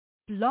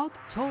Blog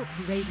Talk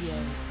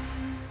Radio.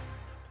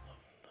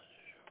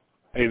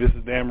 Hey, this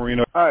is Dan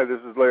Marino. Hi, this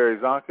is Larry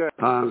Zonka.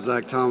 Hi, I'm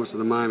Zach Thomas of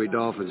the Miami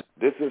Dolphins.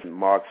 This is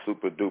Mark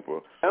Super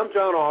Duper. I'm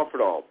John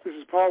Offerdahl. This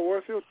is Paul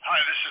Warfield. Hi,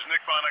 this is Nick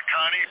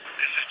Bonacani.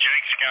 This is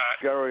Jake Scott.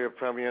 Gary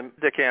Premian.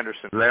 Dick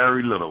Anderson.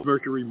 Larry Little.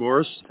 Mercury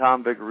Morris.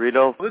 Tom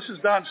Vigorito. This is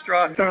Don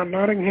Strock. Don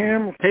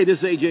Nottingham. Hey, this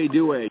is A.J.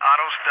 Dewey.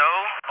 Otto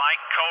Stowe.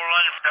 Mike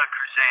Colon. Doug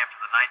Cruzan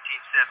from the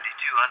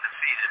 1972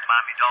 undefeated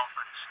Miami Dolphins.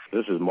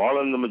 This is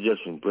Marlon the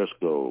Magician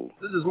Briscoe.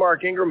 This is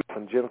Mark Ingram.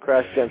 And Jim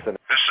Crash Jensen.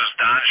 This is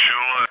Don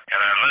Shula,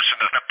 and I listen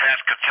to the Pat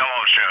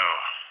Catello Show.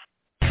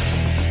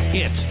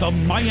 It's the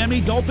Miami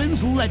Dolphins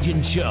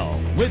Legend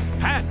Show with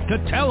Pat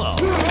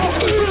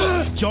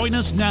Catello. Join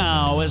us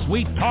now as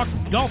we talk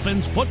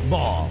Dolphins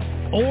football,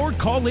 or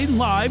call in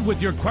live with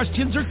your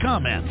questions or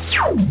comments.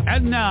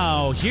 And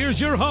now, here's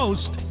your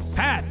host,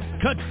 Pat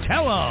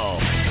Catello.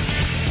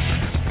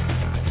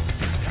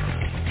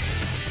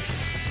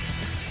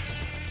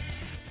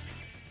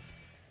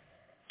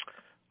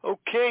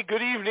 Okay,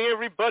 good evening,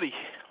 everybody.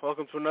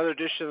 Welcome to another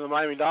edition of the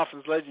Miami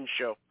Dolphins Legend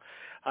Show.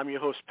 I'm your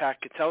host, Pat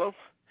Catello.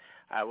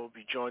 I will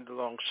be joined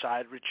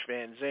alongside Rich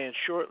Van Zandt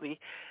shortly,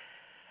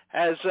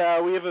 as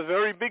we have a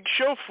very big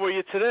show for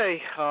you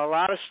today. A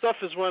lot of stuff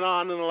has went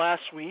on in the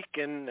last week,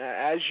 and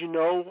as you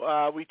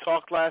know, we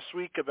talked last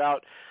week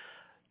about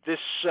this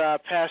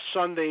past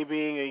Sunday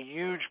being a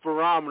huge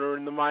barometer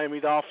in the Miami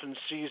Dolphins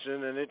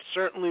season, and it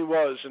certainly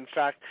was. In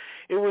fact,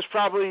 it was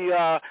probably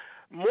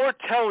more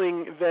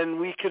telling than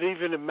we could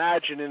even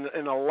imagine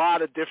in a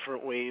lot of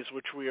different ways,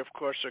 which we, of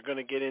course, are going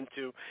to get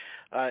into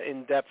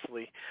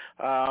in-depthly.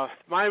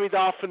 Miami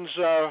Dolphins'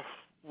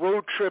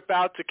 road trip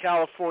out to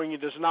California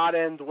does not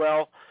end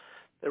well.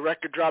 The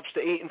record drops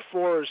to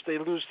 8-4 as they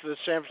lose to the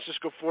San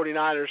Francisco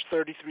 49ers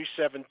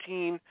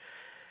 33-17.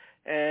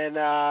 And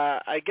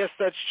I guess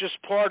that's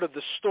just part of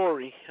the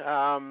story.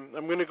 I'm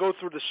going to go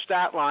through the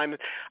stat line.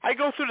 I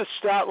go through the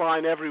stat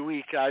line every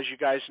week, as you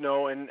guys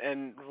know,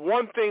 and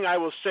one thing I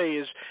will say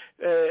is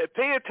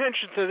pay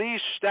attention to these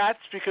stats,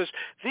 because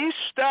these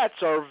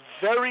stats are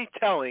very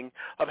telling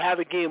of how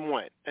the game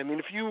went. I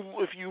mean, if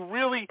you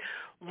really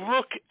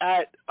look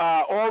at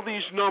all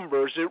these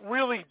numbers, it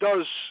really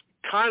does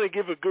kind of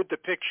give a good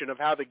depiction of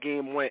how the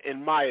game went,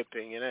 in my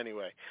opinion,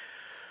 anyway.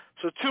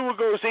 So Tua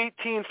goes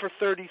 18 for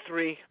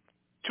 33.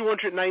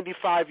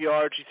 295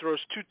 yards. He throws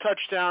 2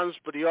 touchdowns,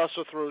 but he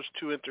also throws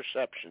 2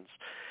 interceptions.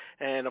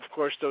 And, of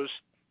course, those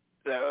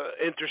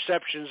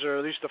interceptions, or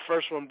at least the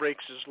first one,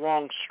 breaks his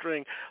long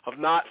string of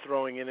not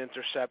throwing an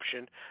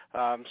interception.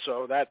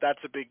 So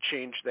that's a big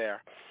change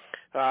there.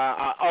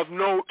 Of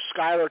note,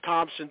 Skylar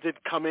Thompson did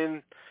come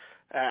in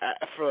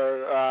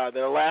for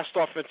their last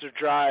offensive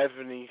drive,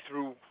 and he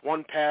threw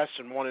 1 pass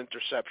and 1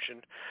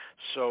 interception.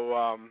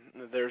 So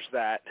there's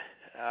that.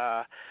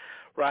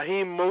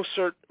 Raheem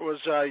Mostert was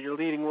your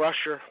leading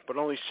rusher, but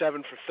only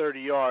 7 for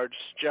 30 yards.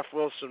 Jeff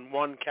Wilson,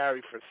 1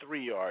 carry for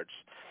 3 yards.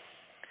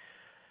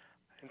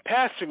 And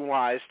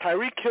passing-wise,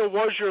 Tyreek Hill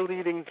was your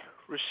leading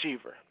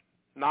receiver,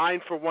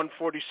 9 for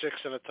 146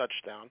 and a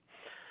touchdown.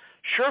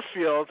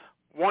 Sherfield,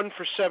 1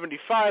 for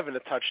 75 and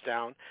a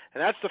touchdown,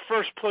 and that's the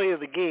first play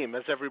of the game,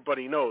 as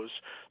everybody knows.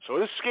 So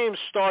this game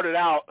started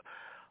out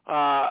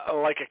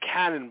like a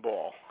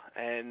cannonball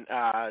and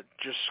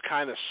just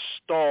kind of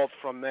stalled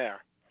from there.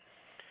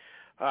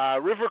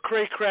 River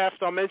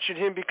Craycraft, I'll mention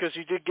him because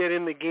he did get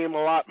in the game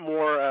a lot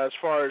more as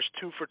far as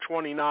 2 for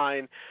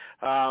 29.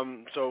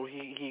 So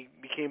he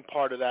became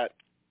part of that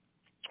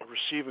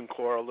receiving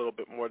core a little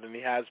bit more than he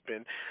has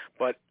been.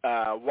 But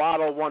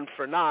Waddle 1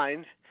 for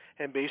 9,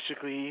 and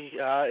basically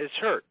is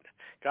hurt.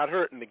 Got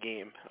hurt in the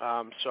game.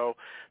 So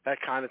that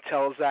kind of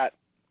tells that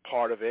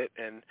part of it.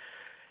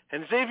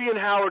 And Xavier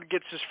Howard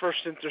gets his first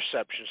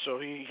interception, so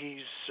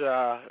he's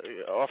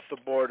off the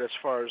board as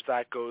far as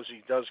that goes.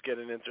 He does get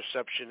an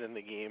interception in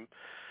the game,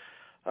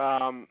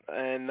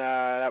 and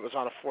that was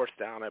on a 4th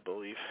down, I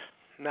believe.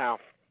 Now,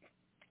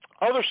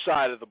 other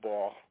side of the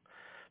ball,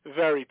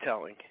 very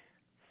telling.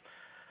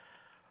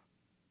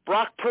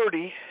 Brock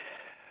Purdy,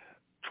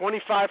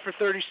 25 for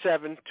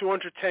 37,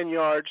 210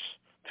 yards,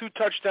 2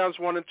 touchdowns,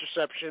 1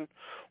 interception.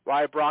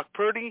 Why Brock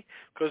Purdy?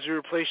 Because he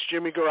replaced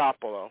Jimmy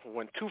Garoppolo, who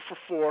went 2 for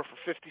 4 for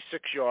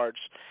 56 yards,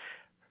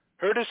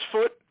 hurt his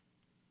foot,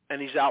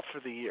 and he's out for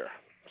the year.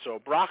 So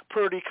Brock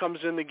Purdy comes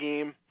in the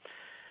game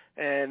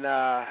and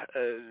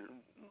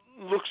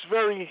looks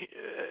very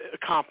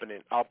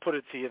competent. I'll put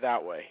it to you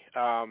that way.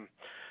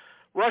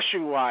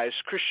 Rushing-wise,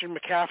 Christian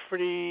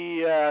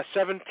McCaffrey,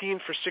 17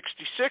 for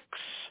 66.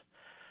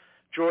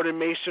 Jordan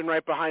Mason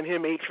right behind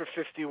him, 8 for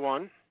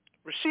 51.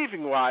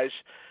 Receiving-wise,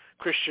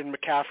 Christian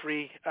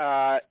McCaffrey,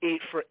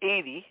 8 for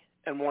 80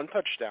 and 1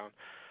 touchdown.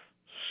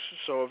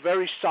 So a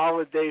very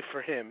solid day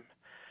for him.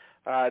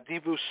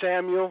 Deebo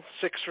Samuel,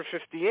 6 for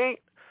 58.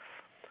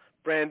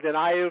 Brandon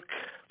Ayuk,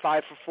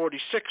 5 for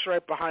 46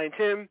 right behind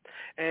him.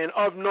 And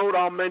of note,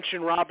 I'll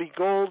mention Robbie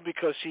Gould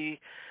because he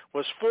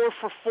was 4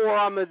 for 4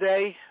 on the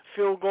day,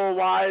 field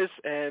goal-wise,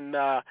 and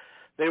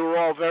they were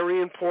all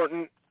very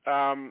important.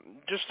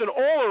 Just an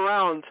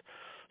all-around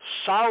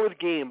solid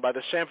game by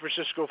the San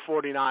Francisco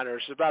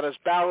 49ers, about as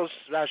balanced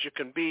as you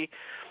can be.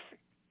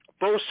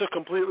 Bosa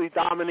completely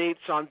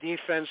dominates on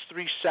defense,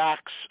 3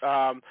 sacks.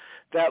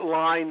 That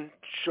line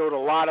showed a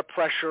lot of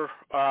pressure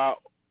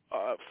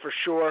for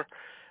sure,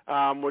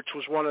 which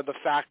was one of the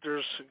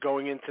factors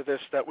going into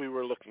this that we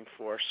were looking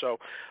for. So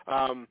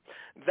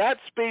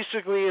that's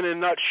basically in a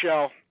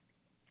nutshell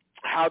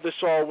how this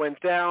all went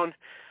down.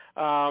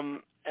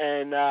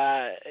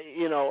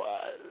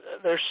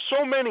 There's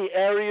so many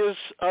areas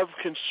of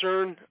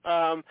concern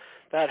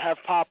that have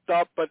popped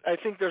up, but I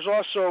think there's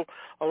also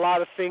a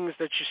lot of things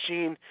that you've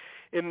seen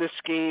in this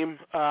game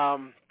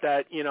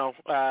that,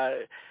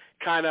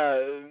 kind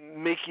of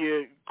make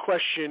you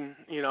question,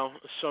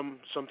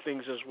 some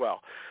things as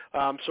well.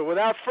 So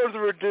without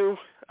further ado,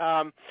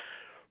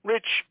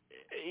 Rich,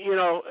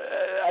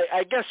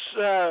 I guess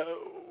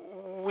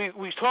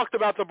we talked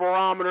about the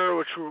barometer,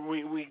 which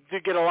we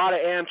did get a lot of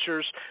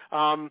answers.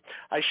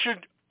 I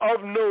should,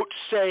 of note,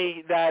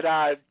 say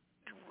that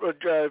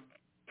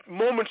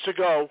moments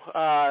ago,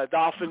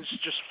 Dolphins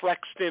just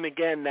flexed in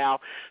again now,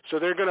 so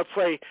they're going to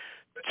play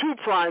 2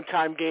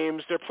 primetime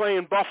games. They're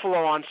playing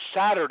Buffalo on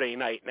Saturday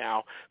night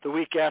now, the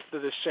week after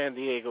the San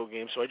Diego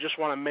game. So I just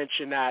want to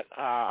mention that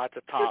at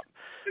the top.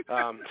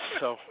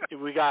 So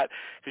we got,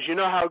 because you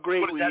know how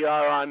great we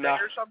are on.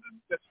 Or something?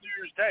 That's New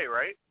Year's Day,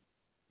 right?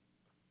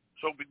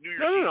 So it'll be New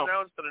Year's Eve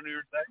now instead of New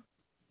Year's Day?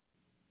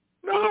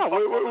 No,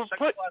 we're last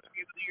game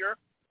of the year?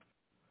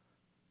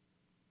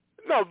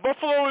 No,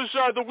 Buffalo is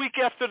the week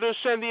after the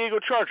San Diego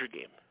Charger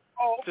game.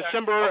 Oh, okay.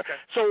 December. Okay.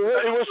 So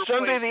it was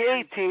Sunday the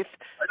 18th.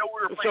 I know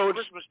we were playing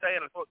Christmas Day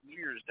and I thought New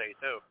Year's Day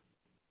too.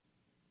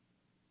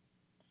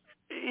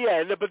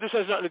 Yeah, but this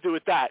has nothing to do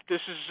with that.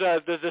 This is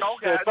the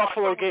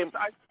Buffalo game.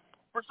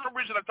 For some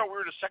reason, I thought we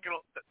were the second.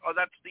 Oh,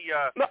 that's the.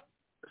 No,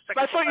 the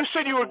second I thought you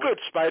said you were good,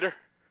 Spider.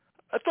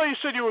 I thought you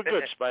said you were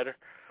good, Spider.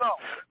 No,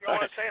 you know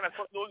what I'm saying? I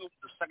thought New England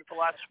was the second to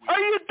last week. Are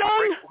you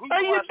done?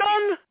 Are you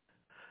done?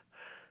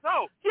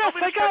 No. Yes,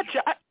 I got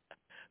you.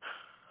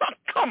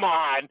 Come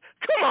on,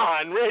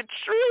 Rich.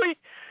 Really?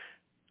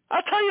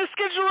 I'll tell you the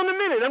schedule in a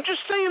minute. I'm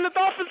just saying the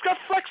Dolphins got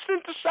flexed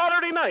into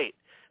Saturday night.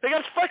 They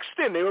got flexed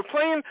in. They were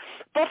playing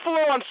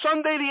Buffalo on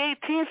Sunday the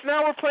 18th.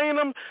 Now we're playing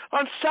them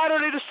on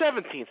Saturday the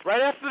 17th,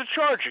 right after the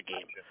Charger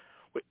game.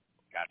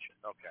 Gotcha.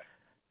 Okay.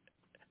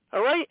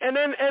 All right, and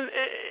then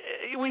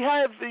we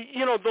have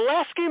the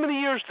last game of the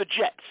year is the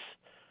Jets.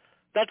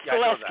 That's the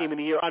last game of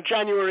the year on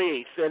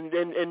January 8th,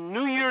 and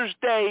New Year's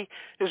Day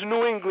is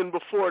New England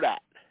before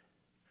that.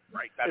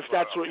 Right. If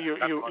that's what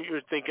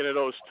you're thinking of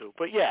those two,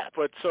 but yeah,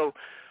 so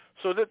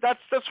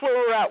that's where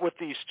we're at with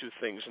these 2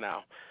 things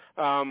now.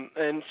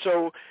 And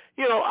so,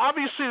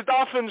 obviously the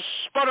Dolphins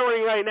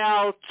sputtering right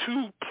now,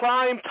 2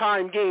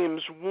 primetime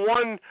games,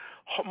 one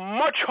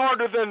much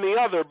harder than the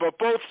other, but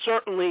both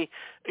certainly,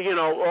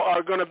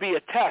 are going to be a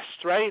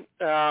test, right?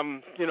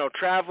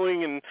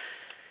 Traveling and,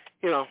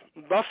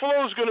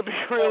 Buffalo's going to be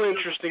real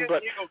interesting,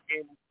 but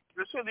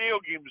the San Diego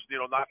game is,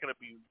 not going to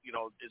be,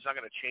 it's not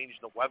going to change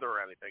the weather or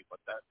anything, but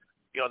that,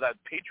 that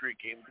Patriot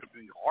game could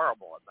be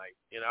horrible at night,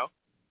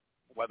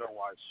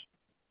 weather-wise.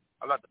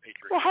 I'm not the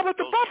Patriot. Well, how about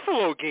the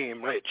Buffalo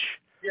game, Rich?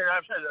 Yeah,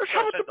 I've said that.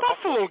 How about the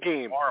Buffalo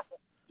game? Horrible.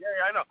 Yeah,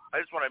 I know.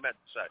 That's what I meant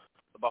to say.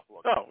 The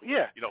Buffalo game. Oh,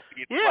 yeah.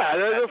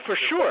 Yeah, for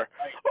sure.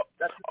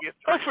 That could be a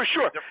for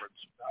sure.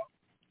 difference.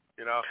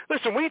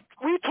 Listen, we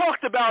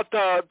talked about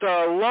the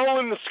lull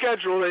in the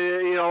schedule,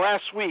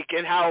 last week,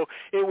 and how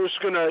it was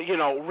going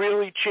to,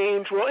 really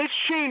change. Well, it's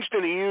changed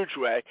in a huge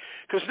way,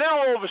 because now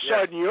all of a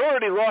sudden you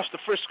already lost the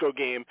Frisco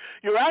game.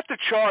 You're at the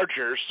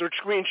Chargers, which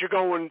means you're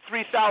going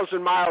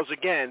 3,000 miles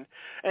again,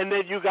 and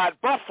then you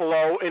got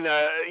Buffalo in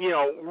a,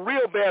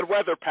 real bad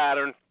weather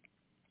pattern,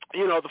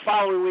 the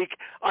following week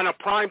on a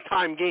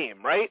primetime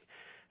game, right?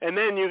 And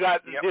then you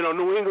got,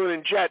 New England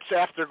and Jets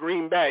after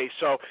Green Bay.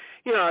 So,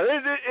 this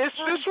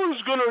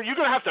one's you're going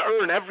to have to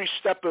earn every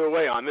step of the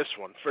way on this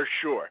one, for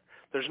sure.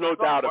 There's no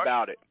doubt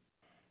about it.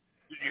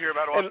 Did you hear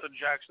about Austin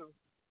Jackson?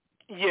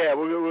 Yeah,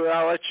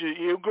 I'll let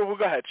you go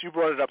ahead. You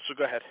brought it up, so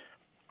go ahead.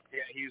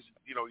 Yeah, he's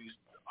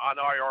on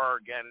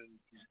IR again, and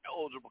he's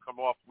eligible to come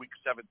off week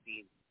 17.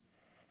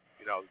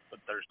 But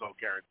there's no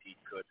guarantee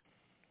he could.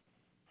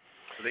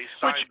 So they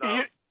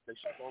signed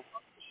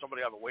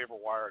somebody on the waiver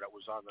wire that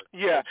was on the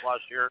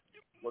last year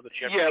with the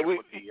championship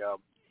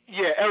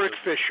Eric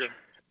Fisher.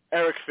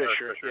 Eric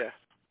Fisher. Yeah.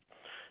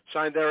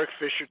 Signed Eric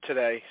Fisher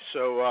today.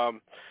 So,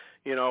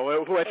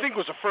 who I think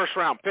was a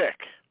first-round pick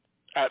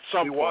at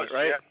some point,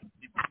 right? Yeah.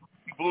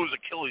 He blew his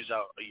Achilles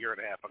out a year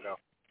and a half ago.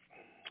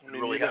 I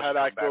mean, you know how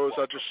that goes.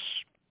 I'll just...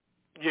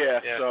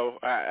 Yeah, so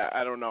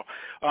I don't know.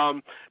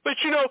 But,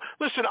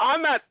 listen,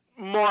 on that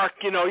mark,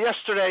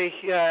 yesterday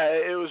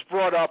it was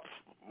brought up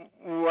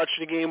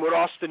watching the game with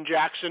Austin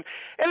Jackson,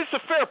 and it's a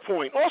fair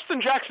point. Austin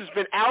Jackson's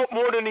been out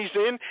more than he's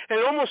in, and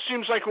it almost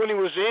seems like when he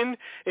was in,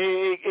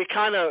 it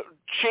kind of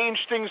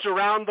changed things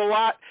around a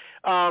lot.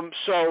 And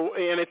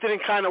it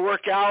didn't kind of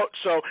work out.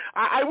 So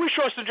I wish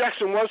Austin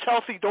Jackson was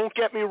healthy. Don't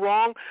get me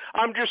wrong.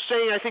 I'm just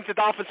saying I think the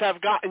Dolphins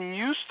have gotten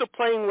used to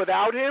playing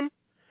without him.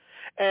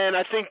 And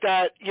I think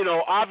that,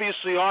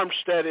 obviously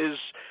Armstead is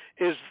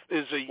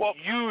a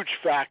huge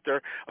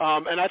factor.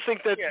 And I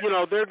think that,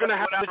 they're going to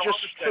have to just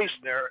face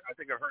there. I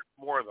think it hurt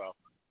more, though.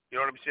 You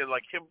know what I'm saying?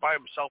 Like, him by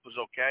himself is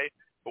okay,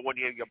 but when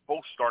you get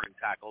both starting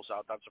tackles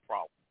out, that's a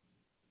problem.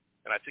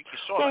 And I think you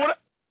saw that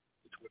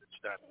to an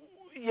extent.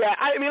 Yeah,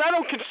 I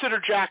don't consider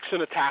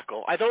Jackson a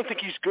tackle. I don't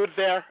think he's good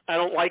there. I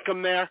don't like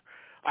him there.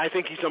 I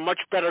think he's a much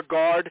better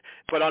guard,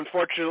 but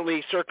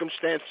unfortunately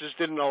circumstances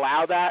didn't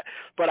allow that.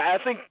 But I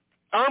think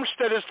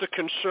Armstead is the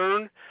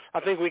concern.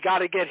 I think we got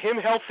to get him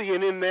healthy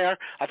and in there.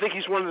 I think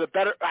he's one of the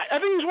better. I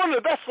think he's one of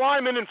the best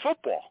linemen in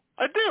football.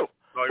 I do.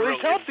 No, when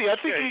he's healthy, I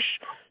think he's.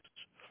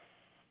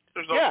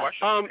 There's no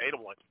question. Hate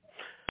him like.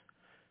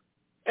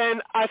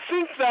 And I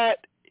think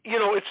that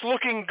it's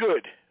looking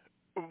good.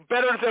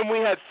 Better than we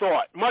had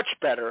thought. Much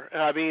better.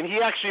 I mean, he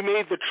actually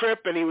made the trip,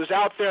 and he was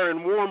out there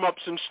in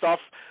warm-ups and stuff,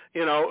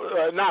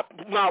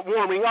 not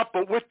warming up,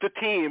 but with the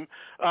team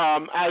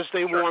as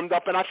they warmed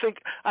up. And I think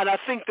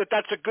that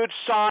that's a good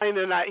sign,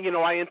 and I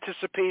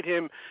anticipate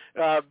him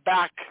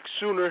back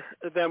sooner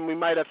than we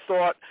might have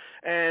thought.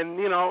 And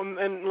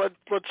and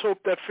let's hope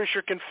that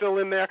Fisher can fill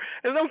in there.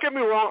 And don't get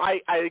me wrong,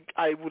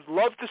 I would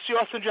love to see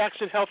Austin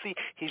Jackson healthy.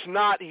 He's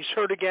not. He's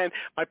hurt again.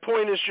 My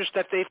point is just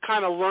that they've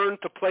kind of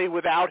learned to play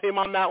without him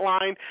on that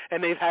line,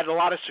 and they've had a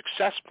lot of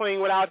success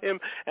playing without him.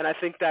 And I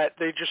think that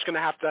they're just going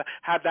to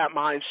have that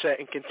mindset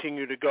and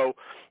continue to go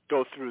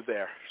through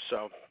there.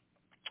 So,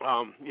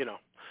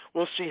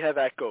 we'll see how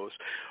that goes.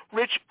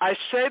 Rich, I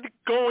said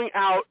going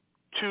out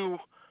to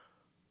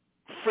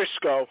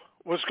Frisco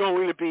was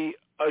going to be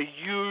a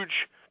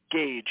huge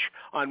gauge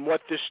on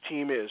what this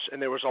team is.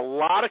 And there was a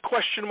lot of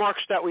question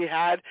marks that we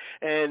had.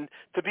 And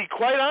to be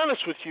quite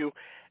honest with you,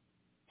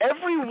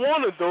 every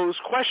one of those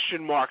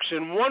question marks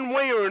in one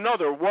way or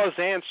another was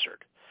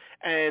answered.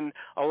 And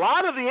a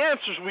lot of the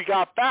answers we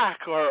got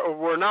back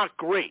were not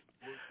great.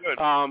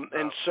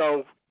 And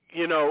so,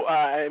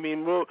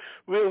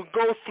 we'll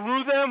go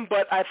through them,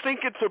 but I think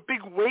it's a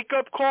big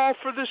wake-up call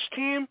for this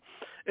team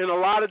in a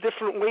lot of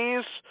different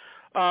ways.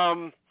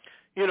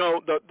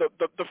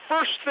 The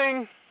first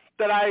thing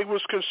that I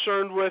was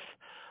concerned with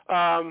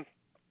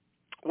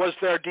was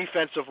their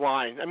defensive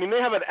line. I mean, they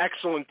have an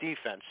excellent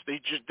defense.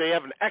 They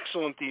have an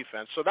excellent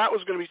defense. So that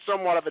was going to be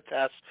somewhat of a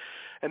test.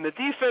 And the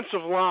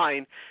defensive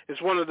line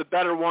is one of the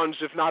better ones,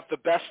 if not the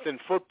best in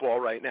football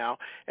right now.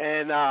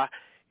 And I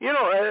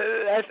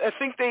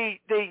think they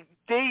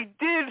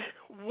did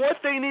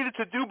what they needed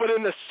to do, but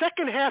in the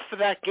second half of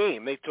that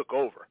game, they took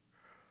over.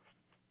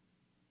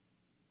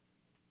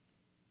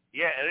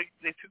 Yeah, and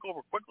they took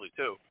over quickly,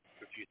 too,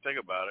 if you think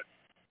about it.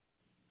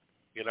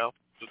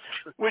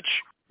 Which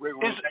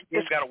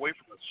got away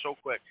from us so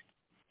quick.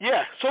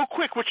 Yeah, so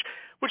quick, which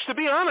to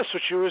be honest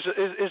with you,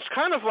 is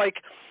kind of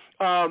like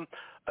a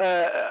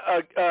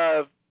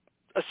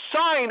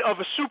sign of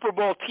a Super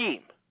Bowl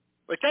team.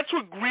 Like, that's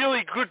what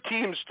really good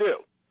teams do.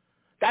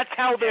 That's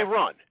how they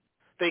run.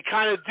 They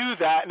kind of do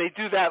that, and they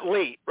do that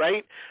late,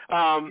 right?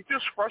 It's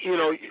just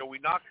frustrating. We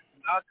knocked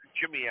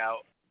Jimmy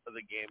out of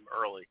the game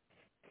early,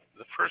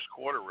 the first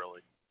quarter,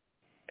 really.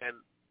 And,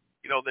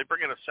 they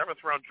bring in a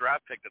 7th-round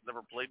draft pick that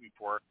never played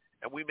before,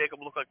 and we make him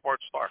look like Bart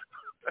Starr.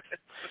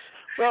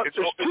 Well, there's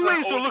two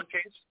ways to look.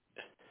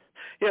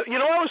 Yeah,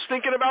 I was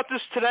thinking about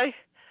this today,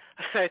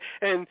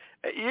 and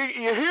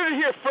you're here to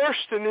hear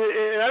first, and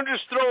I'm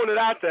just throwing it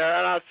out there,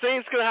 and I'm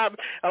saying it's going to happen.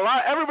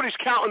 Everybody's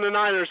counting the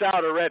Niners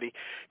out already.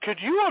 Could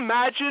you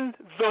imagine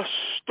the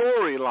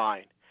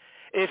storyline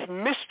if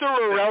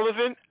Mr.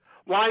 Irrelevant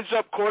winds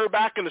up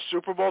quarterback in a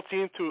Super Bowl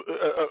team to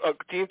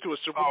a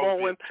Super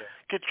Bowl win?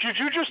 Could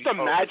you just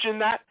imagine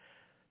that?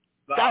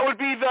 No, that would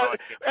be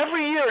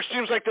every year it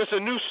seems like there's a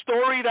new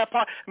story that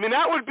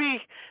that would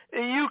be,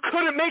 you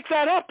couldn't make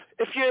that up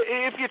if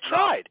you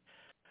tried.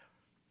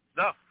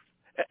 No.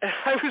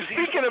 I was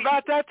thinking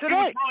about that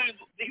today.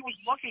 He was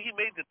lucky he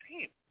made the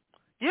team.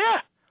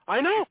 Yeah,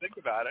 I know. Think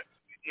about it.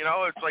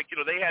 It's like,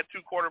 they had 2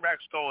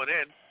 quarterbacks going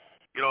in,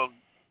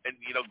 and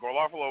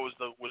Garoppolo was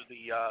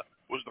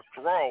the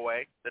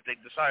throwaway that they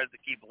decided to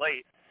keep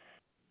late.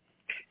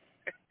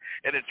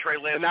 And then Trey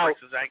Lance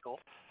breaks his ankle.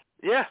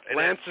 Yeah, and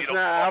Lance then, is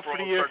now out for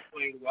the year.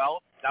 Playing well.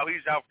 Now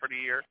he's out for the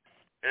year.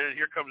 And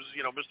here comes,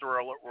 Mr.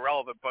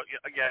 Irrelevant. But,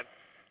 again,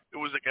 it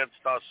was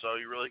against us, so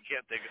you really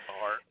can't take it to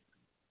heart.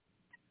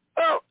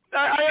 Well,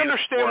 I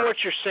understand what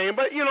you're saying,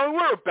 but,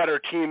 we're a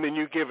better team than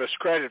you give us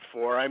credit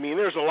for. I mean,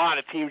 there's a lot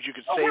of teams you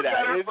could say we're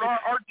that. Better, but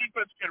our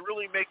defense can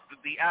really make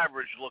the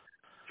average look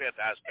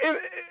fantastic.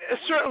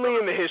 Certainly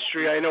in the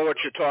history, I know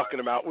what you're talking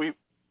about.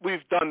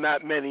 We've done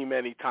that many,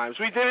 many times.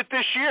 We did it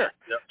this year.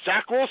 Yep.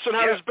 Zach Wilson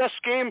had his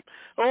best game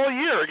all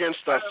year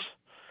against us.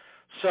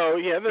 So,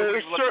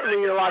 there's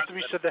certainly a lot to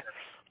be said there.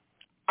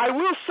 I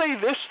will say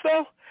this,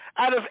 though.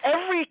 Out of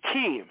every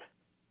team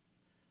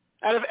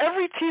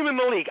in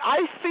the league,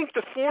 I think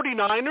the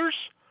 49ers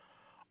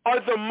are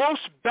the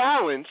most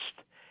balanced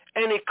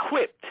and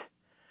equipped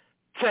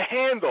to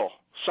handle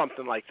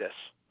something like this.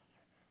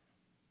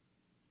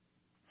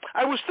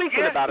 I was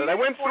thinking about it. I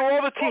went through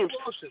all the teams.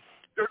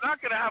 They're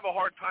not going to have a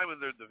hard time in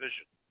their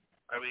division.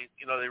 I mean,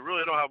 they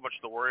really don't have much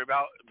to worry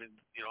about. I mean,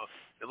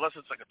 unless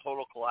it's like a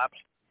total collapse,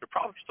 they're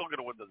probably still going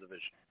to win the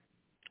division.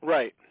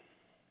 Right.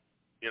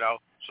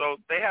 So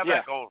they have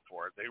that going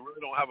for it. They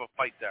really don't have a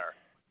fight there.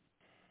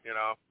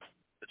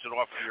 It's an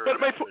off year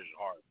division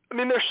hard. I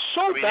mean, they're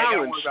so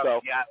balanced,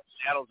 though.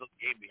 Seattle's a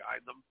game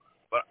behind them,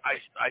 but I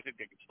think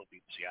they can still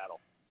beat Seattle.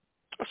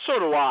 So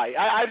do I.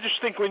 I just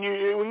think when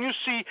you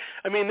see,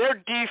 I mean, their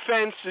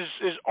defense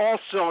is all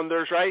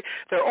cylinders, right?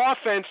 Their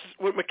offense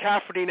with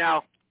McCaffrey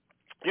now,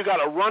 you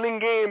got a running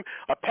game,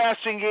 a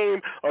passing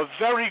game, a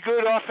very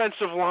good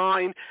offensive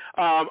line,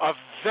 a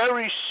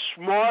very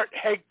smart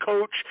head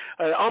coach,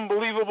 an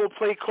unbelievable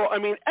play call. I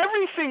mean,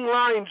 everything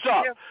lines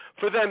up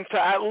for them to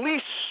at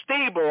least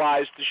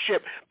stabilize the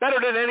ship better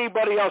than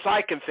anybody else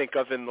I can think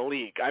of in the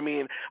league. I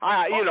mean,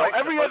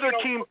 every other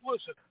team.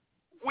 Listen,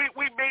 we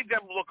made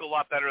them look a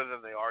lot better than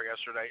they are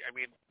yesterday. I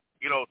mean,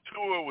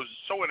 Tua was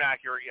so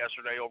inaccurate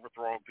yesterday,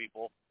 overthrowing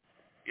people.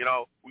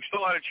 We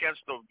still had a chance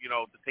to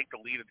take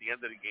the lead at the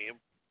end of the game.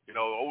 It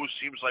always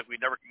seems like we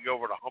never can get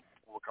over the hump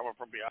when we're coming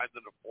from behind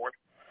in the fourth.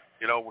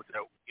 With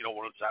that,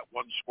 when it's that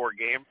one-score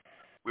game,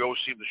 we always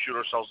seem to shoot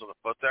ourselves in the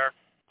foot there.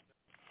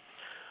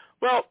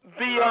 Well,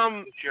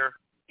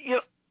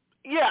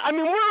 yeah, I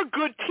mean, we're a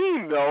good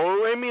team,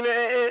 though. I mean,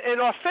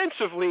 and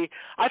offensively,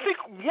 I think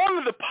one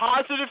of the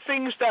positive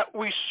things that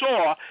we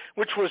saw,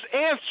 which was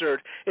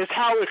answered, is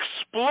how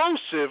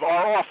explosive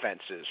our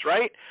offense is,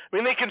 right? I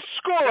mean, they can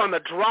score on the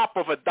drop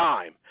of a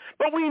dime.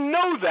 But we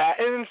know that,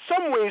 and in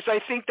some ways, I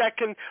think that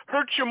can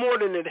hurt you more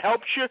than it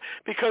helps you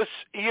because,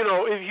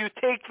 if you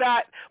take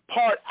that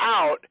part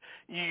out,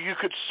 you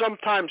could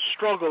sometimes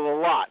struggle a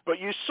lot. But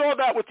you saw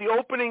that with the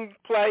opening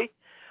play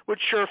with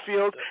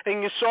Sherfield,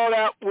 and you saw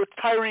that with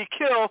Tyreek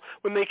Hill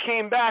when they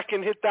came back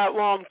and hit that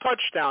long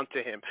touchdown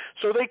to him.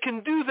 So they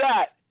can do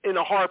that in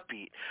a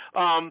heartbeat.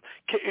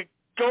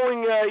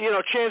 Going,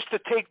 chance to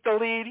take the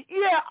lead,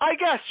 yeah, I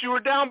guess you were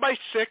down by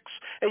 6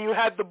 and you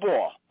had the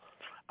ball.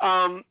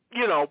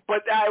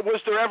 But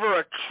was there ever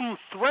a true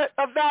threat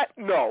of that?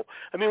 No.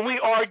 I mean, we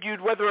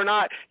argued whether or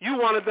not you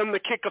wanted them to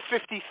kick a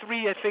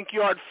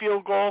 53-yard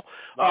field goal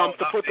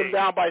to put them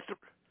down by 3.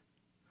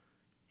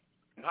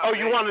 Oh,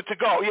 you wanted to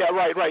go. Yeah,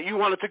 right. You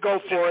wanted to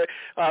go for it.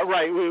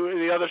 Right.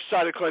 The other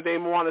side of the coin, they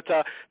wanted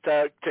to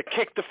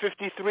kick the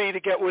 53 to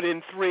get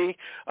within 3.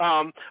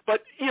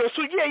 But,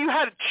 so, yeah, you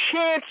had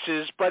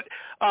chances, but,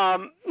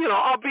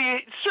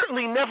 albeit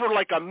certainly never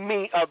like a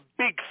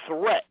big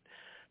threat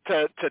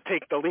to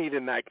take the lead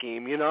in that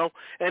game,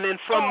 And then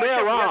from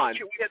there on.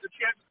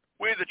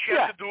 We had the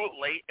chance to do it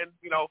late, and,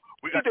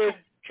 we got 2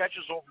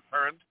 catches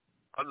overturned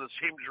on the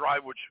same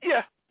drive, which.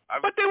 Yeah,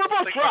 but they were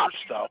both drops,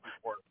 though.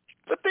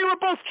 But they were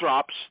both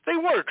drops. They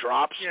were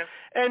drops. Yeah.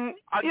 And,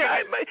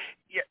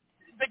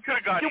 they could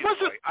have gone either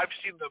way. I've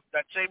seen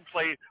that same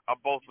play on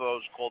both of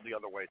those called the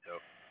other way, too.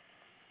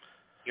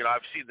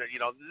 I've seen that, they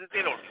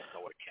don't even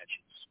know what a catch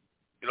is.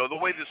 The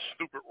way this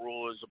stupid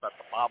rule is about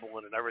the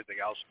bobbling and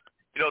everything else.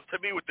 To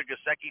me, with the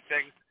Gesicki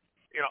thing,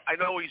 I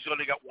know he's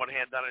only got one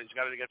hand on it. He's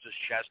got it against his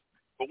chest.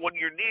 But when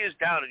your knee is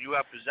down and you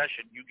have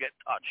possession, you get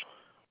touched.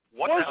 It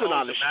wasn't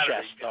on his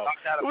chest, though.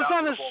 It was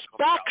on his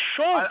back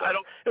shoulder.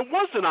 It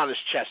wasn't on his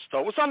chest,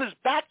 though. It was on his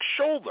back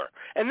shoulder.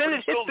 And then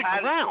it hit the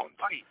ground.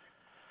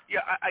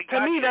 Yeah,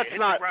 to me, that's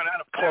not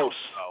close.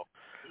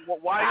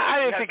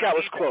 I didn't think that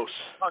was close.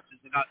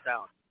 Not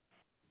down.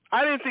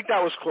 I didn't think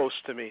that was close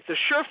to me. The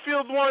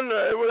Sherfield one,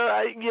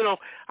 I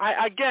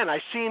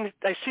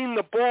seen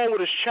the ball with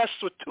his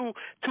chest with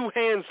two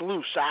hands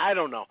loose. I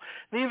don't know.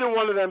 Neither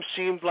one of them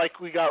seemed like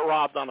we got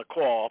robbed on a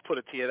call. I'll put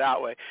it to you that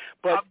way.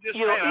 But I'm just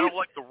saying, I don't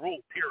like the rule.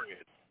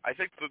 Period. I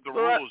think the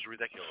rule is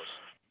ridiculous.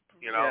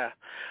 Yeah.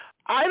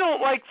 I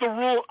don't like the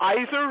rule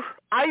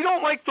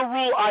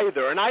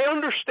either. And I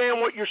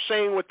understand what you're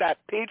saying with that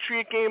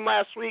Patriot game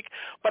last week,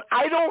 but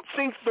I don't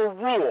think the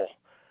rule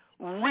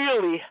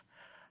really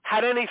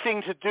had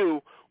anything to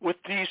do with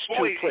these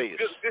two plays.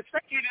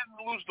 Gesicki didn't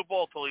lose the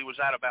ball till he was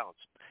out of bounds.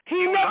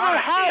 He never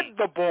had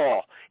the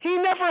ball. He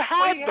never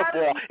had the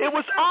ball. It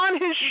was on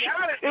his.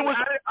 It was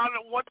on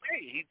one day.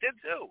 He did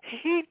too.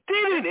 He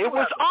didn't. It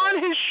was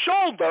on his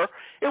shoulder.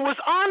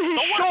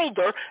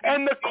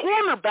 And the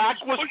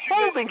cornerback was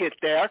holding it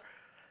there.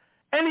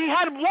 And he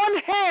had one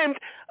hand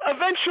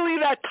eventually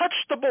that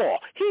touched the ball.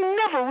 He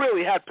never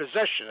really had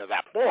possession of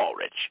that ball,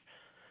 Rich.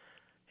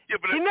 Yeah,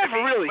 but he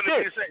never really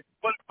did.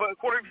 But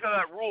according to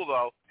that rule,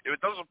 though, if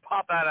it doesn't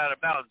pop out of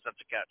bounds, that's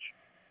a catch.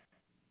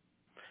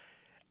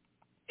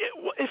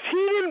 If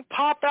he didn't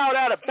pop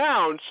out of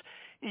bounds,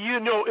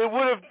 it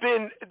would have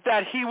been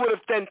that he would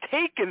have then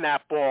taken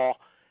that ball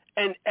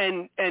and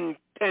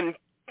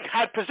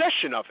had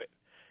possession of it.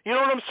 You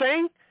know what I'm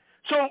saying?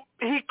 So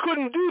he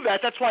couldn't do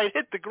that. That's why it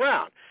hit the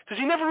ground, because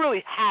he never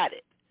really had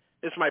it,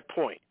 is my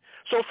point.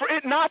 So for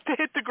it not to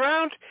hit the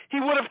ground,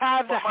 he would have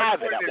had to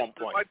have it at one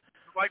point.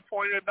 My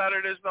point about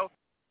it is, though,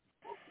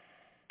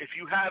 if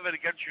you have it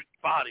against your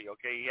body,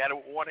 okay, he had it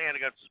with one hand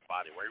against his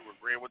body, right? We're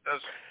agreeing with this.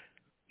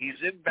 He's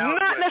inbound.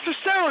 Not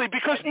necessarily,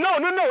 because no.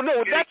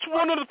 That's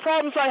one of the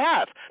problems I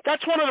have.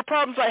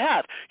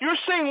 You're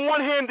saying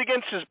one hand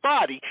against his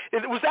body.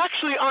 It was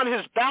actually on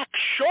his back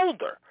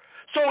shoulder.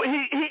 So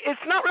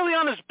it's not really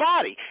on his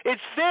body.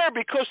 It's there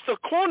because the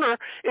corner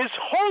is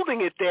holding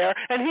it there,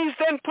 and he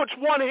then puts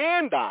one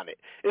hand on it,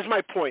 is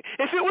my point.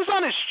 If it was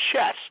on his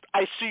chest,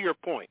 I see your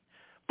point.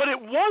 But it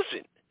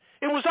wasn't.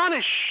 It was on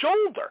his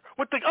shoulder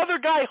with the other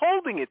guy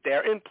holding it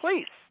there in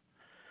place.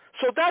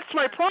 So that's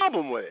my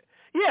problem with it.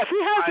 Yeah, if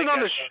he has it on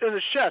in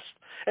his chest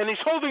and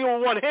he's holding it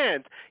with one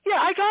hand,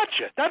 yeah, I got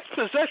you. That's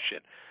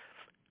possession.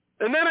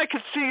 And then I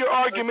could see your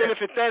argument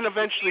if it then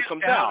eventually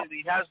comes out. And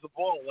he has the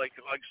ball. Like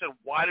I said,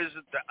 why does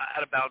it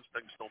out of bounds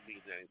thing still mean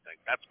anything?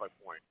 That's my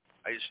point.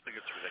 I just think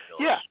it's ridiculous.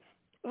 Yeah,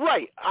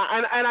 right.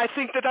 And I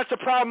think that's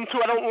a problem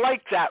too. I don't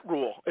like that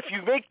rule. If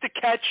you make the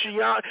catch,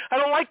 I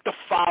don't like the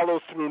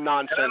follow through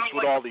nonsense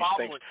with all these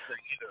things.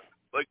 Either.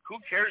 Like, who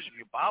cares if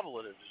you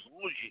bobble it as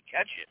long as you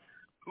catch it?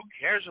 Who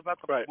cares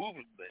about the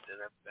movement and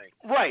everything?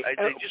 Right.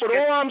 But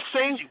all I'm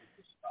saying,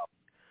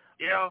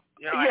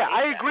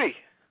 I agree.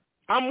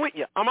 I'm with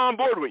you. I'm on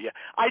board with you.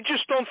 I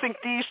just don't think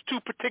these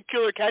two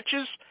particular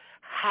catches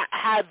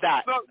had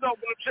that. No, but I'm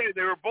saying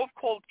they were both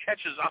called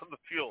catches on the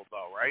field,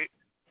 though, right?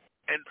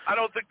 And I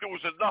don't think there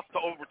was enough to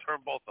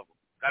overturn both of them.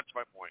 That's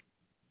my point.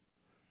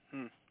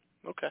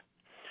 Okay.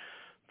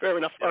 Fair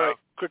enough. All right.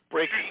 Quick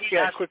break. He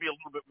has to be a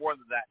little bit more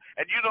than that.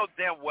 And you know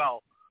damn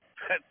well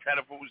that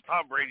if it was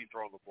Tom Brady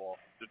throwing the ball,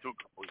 the two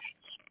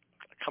completions.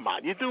 Come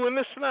on. You're doing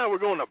this now? We're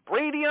going to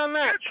Brady on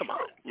that? Come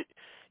on.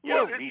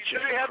 You're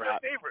reaching They have crap.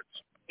 their favorites.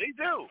 They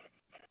do.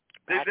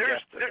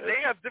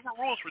 They have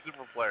different rules for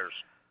different players.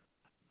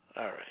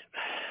 All right.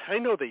 I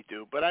know they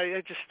do, but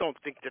I just don't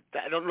think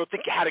I don't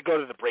think you had to go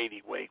to the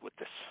Brady way with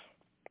this.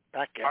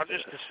 I'm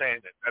just saying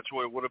that. That's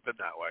why it would have been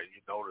that way.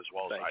 You know it as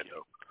well as I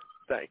do.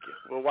 Thank you.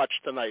 We'll watch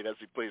tonight as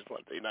he plays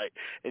Monday night,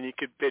 and you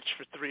could bitch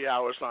for 3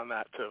 hours on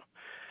that, too.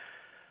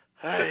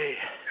 Hey.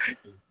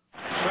 Second and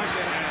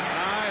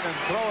 9 and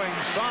throwing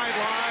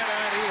sideline,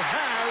 and he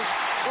has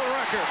the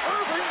record.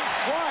 Irving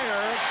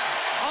Fryar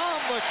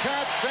on the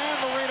catch. Dan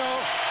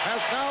Marino has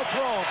now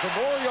thrown for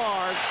more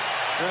yards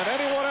than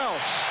anyone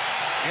else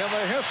in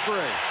the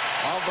history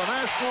of the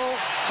National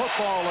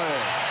Football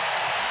League.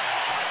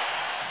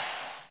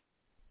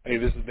 Hey,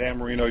 this is Dan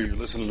Marino. You're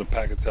listening to the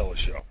Catello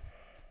Show.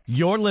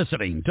 You're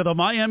listening to the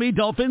Miami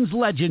Dolphins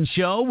Legend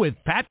Show with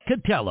Pat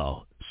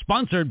Catello,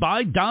 sponsored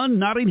by Don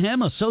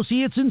Nottingham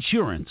Associates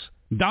Insurance.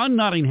 Don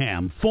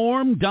Nottingham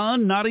formed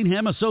Don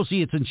Nottingham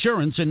Associates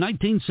Insurance in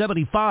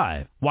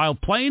 1975 while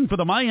playing for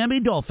the Miami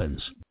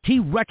Dolphins. He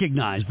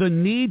recognized the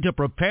need to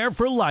prepare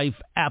for life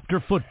after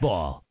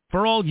football.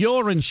 For all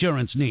your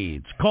insurance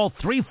needs, call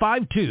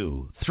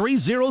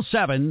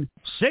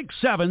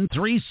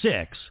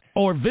 352-307-6736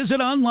 or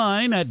visit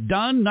online at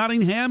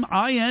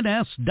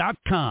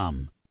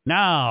donnottinghamins.com.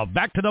 Now,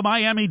 back to the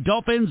Miami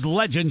Dolphins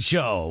Legend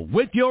Show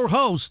with your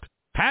host,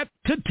 Pat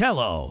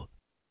Catello.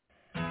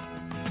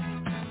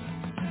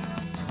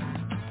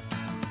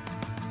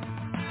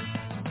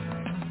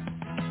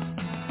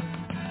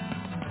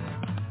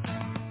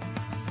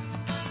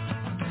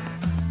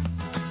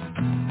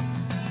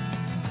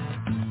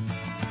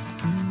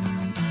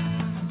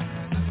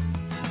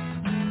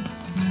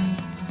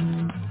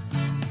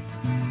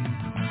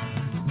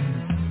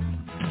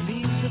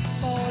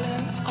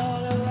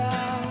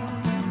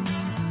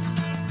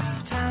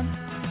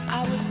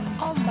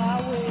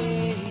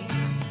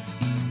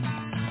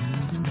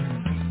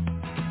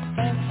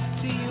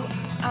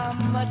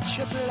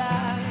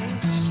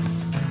 Obliged,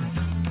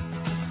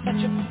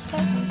 such a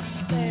pleasant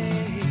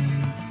stay.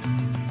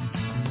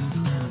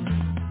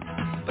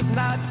 But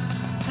now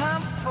it's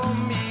time for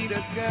me to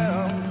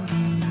go.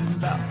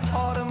 The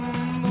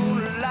autumn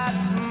moonlight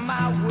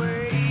my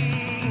way.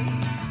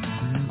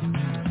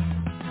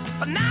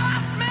 But now I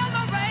smell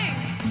the rain,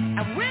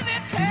 and with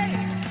it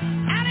haze,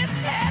 and it's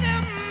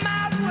heading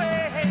my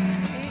way.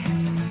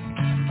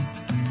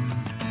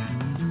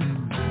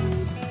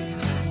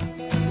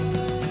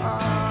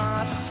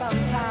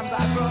 Sometimes I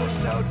grow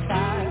so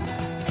tired,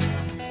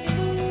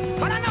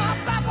 but I know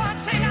about one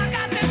thing I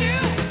got to do.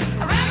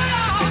 I ramble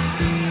on,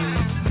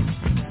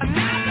 and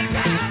now's the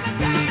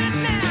time is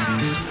now.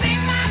 Sing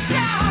my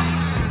song,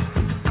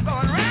 I'm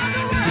going round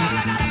the world.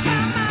 I gotta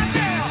find my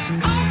girl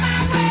on my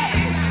way.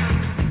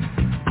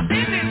 I've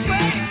been this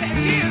way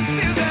 10 years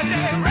till the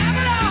day.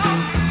 Ramble on,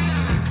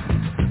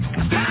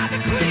 I find the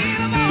queen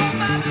of all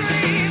my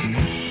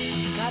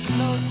dreams. Got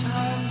no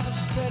time for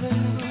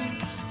spreading loose.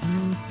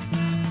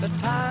 The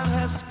time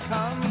has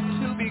come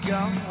to be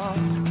gone.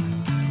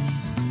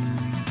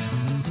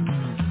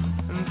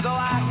 And though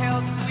our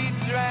health we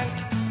drank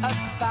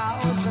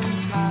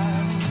 1,000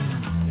 times,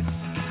 it's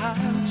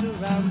time to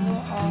ramble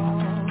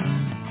on.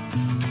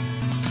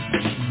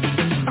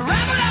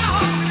 Ramble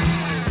on!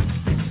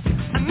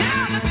 And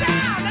now the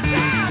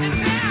time is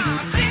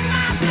now. Sing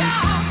my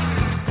song.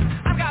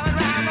 I'm going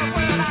round the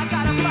world, I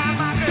gotta find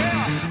my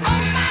girl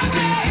on my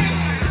way.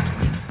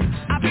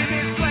 I've been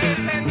this way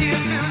 10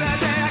 years till the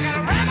day. I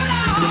gotta ramble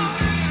on.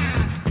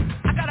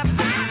 I gotta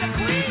find the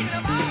queen.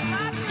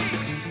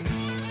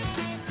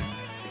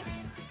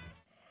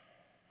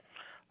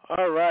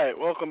 All right,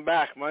 welcome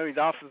back, Miami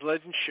Dolphins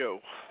Legend Show.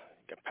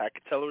 Got Pat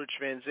Catello, Rich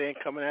Van Zandt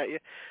coming at you.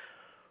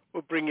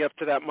 We'll bring you up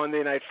to that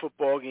Monday night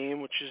football game,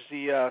 which is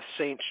the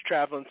Saints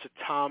traveling to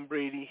Tom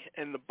Brady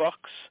and the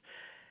Bucks.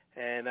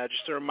 And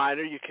just a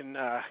reminder, you can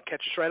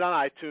catch us right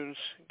on iTunes,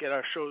 get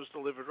our shows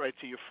delivered right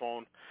to your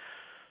phone,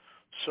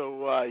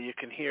 so you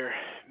can hear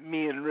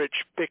me and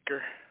Rich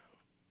bicker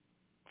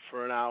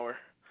for an hour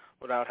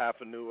without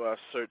having to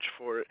search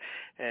for it.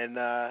 And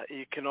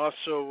you can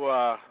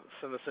also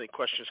send us any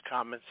questions,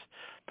 comments,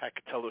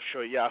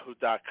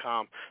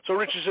 PatCatelloShow@yahoo.com. So,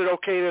 Rich, is it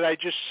okay that I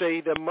just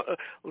say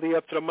lead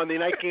up to the Monday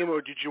night game,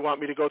 or did you want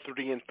me to go through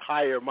the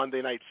entire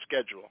Monday night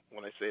schedule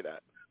when I say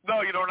that?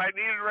 No, you know what I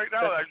needed right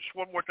now? Just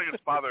one more thing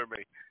that's bothering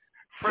me.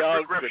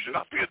 Fred McGriff should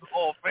not be in the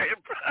Hall of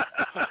Fame.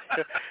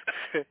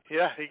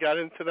 Yeah, he got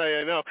in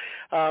today, I know.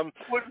 That's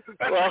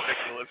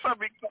ridiculous. I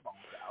mean, come on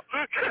now.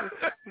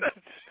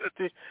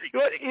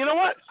 You know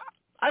what?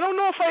 I don't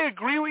know if I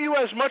agree with you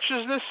as much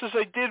as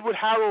I did with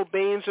Harold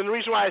Baines, and the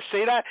reason why I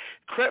say that,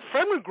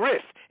 Fred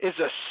McGriff is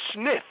a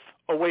sniff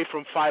away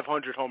from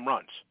 500 home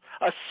runs.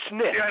 A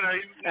sniff. Yeah,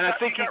 and I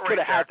think he could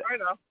have had that. I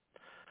know.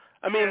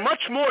 I mean,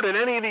 much more than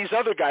any of these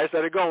other guys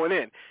that are going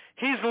in.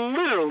 He's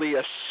literally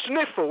a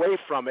sniff away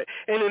from it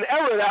in an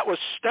era that was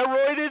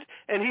steroided,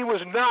 and he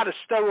was not a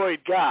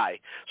steroid guy.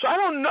 So I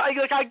don't know. I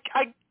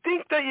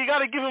think that you got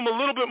to give him a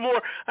little bit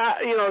more,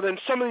 than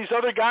some of these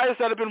other guys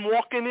that have been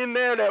walking in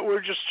there that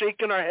we're just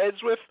shaking our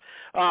heads with.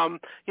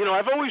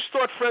 I've always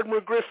thought Fred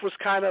McGriff was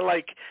kind of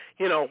like,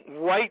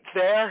 right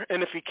there,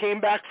 and if he came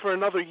back for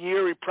another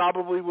year, he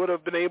probably would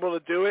have been able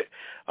to do it.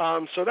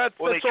 So that's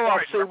all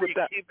I'll say with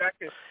that.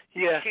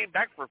 He came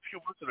back for a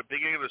few months at the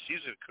beginning of the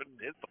season, couldn't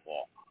hit the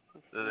ball.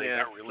 Then they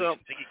got released. I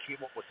think he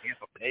came up with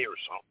Tampa Bay or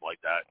something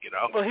like that,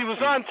 Well, he was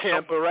on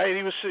Tampa, right?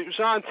 He was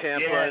on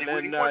Tampa, and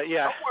then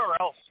somewhere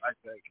else, I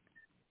think.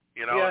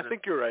 Yeah, I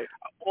think you're right.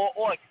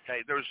 All I can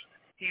say,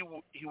 he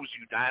was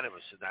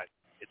unanimous in that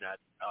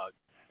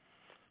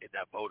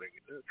voting.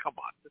 Come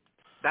on,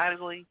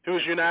 Mattingly. He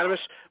was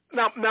unanimous.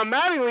 Now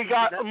Mattingly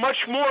got much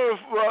more of.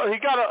 He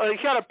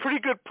got a pretty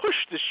good push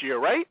this year,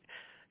 right?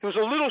 He was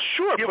a little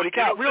short, but he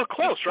got real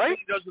close, right?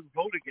 He doesn't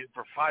vote again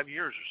for 5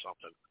 years or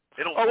something.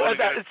 They don't vote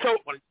again until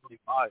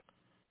 2025.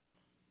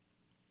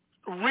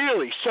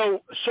 Really?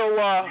 So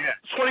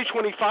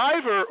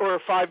 2025 or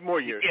 5 more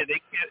years? Yeah, they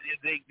can't.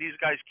 These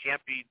guys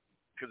can't be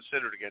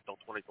considered again until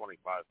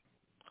 2025.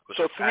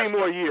 So 3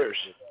 more years.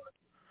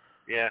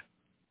 Yeah.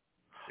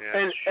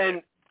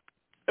 And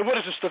what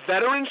is this? The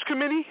Veterans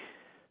Committee?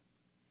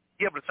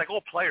 Yeah, but it's like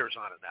all players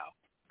on it now.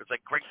 It's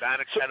like Greg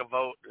Bannock had a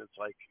vote. It's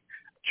like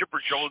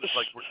Chipper Jones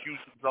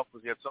recused himself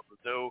because he had something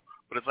to do.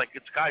 But it's like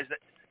it's guys that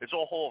it's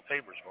all Hall of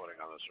Famers voting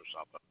on this or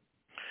something.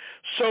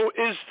 So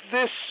is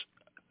this?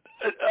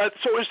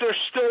 Is there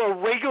still a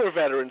regular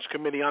Veterans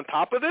Committee on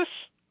top of this,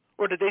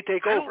 or did they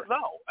take over? I don't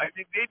know. I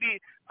think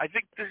these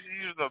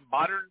are the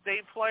modern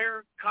day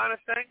player kind of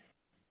thing.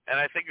 And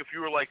I think if you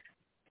were like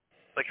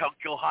how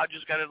Gil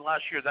Hodges got in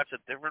last year, that's a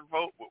different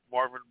vote with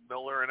Marvin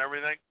Miller and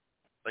everything.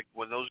 Like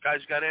when those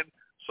guys got in.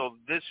 So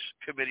this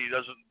committee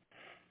doesn't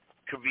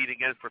convene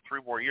again for 3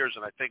 more years,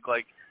 and I think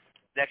like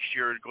next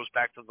year it goes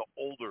back to the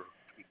older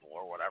people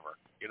or whatever,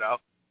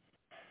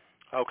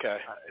 Okay.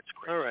 It's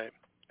great. All right.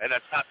 And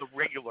that's not the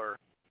regular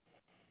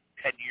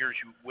 10 years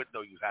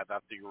window you have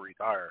after you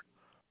retire.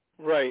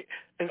 Right.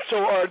 And so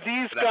are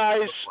these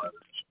guys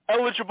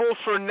eligible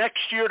for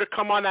next year to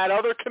come on that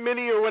other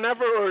committee or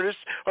whenever, or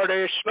are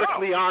they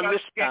strictly on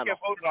this panel? Can't get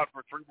voted on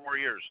for 3 more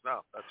years.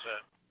 No, that's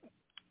it.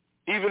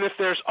 Even if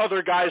there's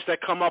other guys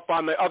that come up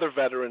on the other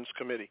Veterans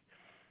Committee?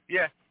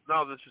 Yeah.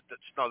 No,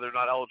 they're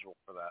not eligible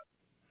for that.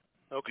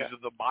 Okay. These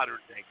are the modern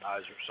day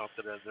guys or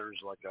something, and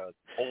there's like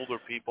older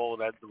people,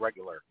 and that's the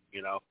regular,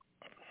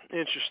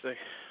 Interesting.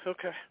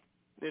 Okay.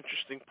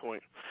 Interesting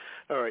point.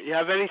 All right. You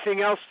have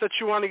anything else that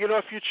you want to get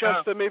off your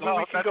chest that maybe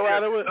we can go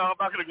at it with? No, I'm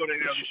not going to go to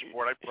any other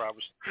sport, I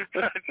promise.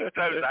 That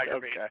was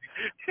aggravating. Okay.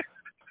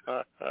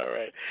 All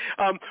right.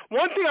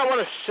 One thing I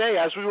want to say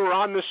as we were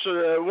on this,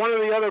 one of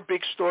the other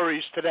big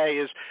stories today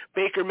is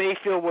Baker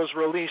Mayfield was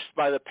released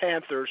by the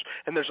Panthers,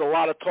 and there's a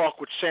lot of talk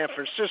with San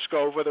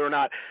Francisco whether or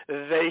not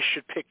they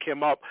should pick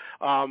him up.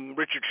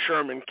 Richard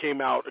Sherman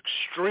came out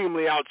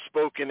extremely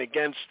outspoken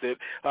against it.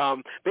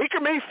 Baker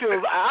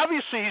Mayfield,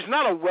 obviously he's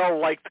not a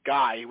well-liked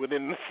guy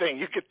within the thing.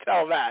 You could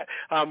tell that.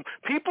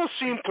 People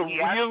seem to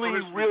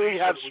really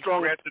have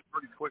strong...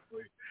 Pretty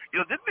quickly.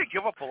 Didn't they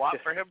give up a lot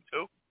for him,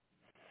 too?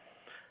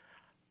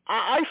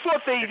 I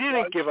thought they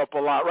didn't give up a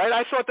lot, right?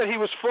 I thought that he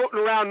was floating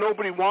around,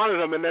 nobody wanted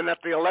him, and then at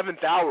the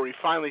 11th hour he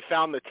finally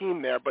found the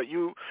team there. But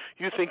you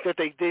think that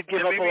they did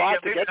give up a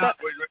lot to get that?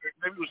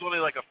 Maybe it was only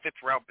like a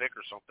 5th-round pick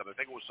or something. I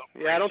think it was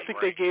something. Yeah, I don't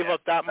think they gave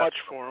up that much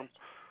for him.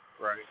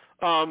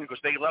 Right. Because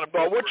they let him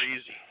go pretty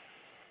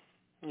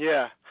easy.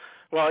 Yeah.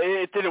 Well,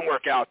 it didn't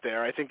work out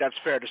there. I think that's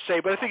fair to say.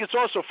 But I think it's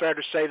also fair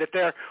to say that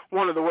they're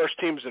one of the worst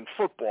teams in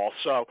football.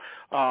 So,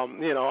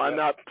 I'm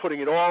not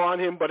putting it all on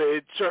him, but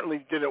it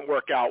certainly didn't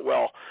work out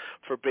well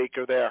for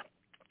Baker there.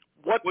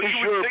 What is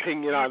your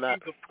opinion on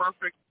that?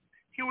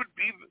 He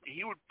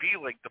he would be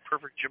like the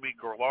perfect Jimmy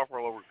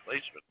Garoppolo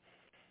replacement.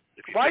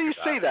 Why do you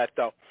say that,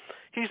 though?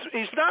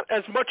 He's not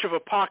as much of a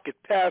pocket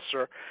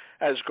passer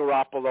as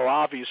Garoppolo,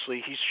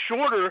 obviously. He's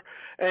shorter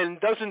and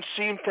doesn't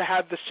seem to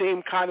have the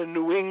same kind of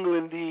New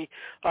England-y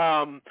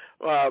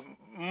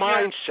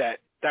mindset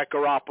that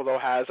Garoppolo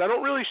has. I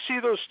don't really see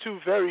those two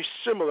very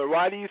similar.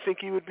 Why do you think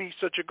he would be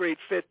such a great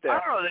fit there? I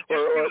don't know. They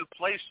just need to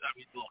place. I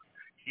mean, look,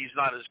 he's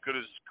not as good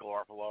as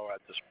Garoppolo at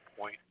this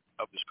point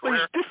of his career.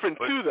 Well, he's different,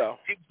 too, though.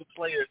 He seems to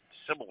play it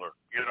similar,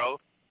 you know?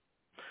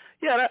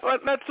 Yeah,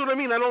 that's what I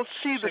mean. I don't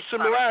see the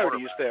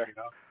similarities there. You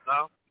know?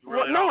 No?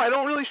 Really no, I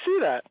don't really see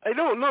that. I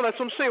don't. No, that's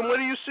what I'm saying. What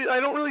do you see? I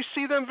don't really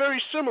see them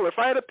very similar. If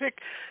I had to pick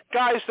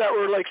guys that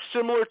were like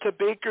similar to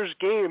Baker's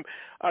game,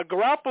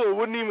 Garoppolo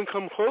wouldn't even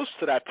come close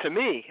to that to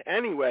me.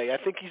 Anyway, I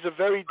think he's a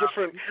very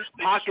different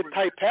pocket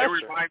type passer.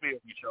 They remind me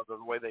of each other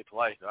the way they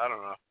play. I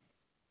don't know.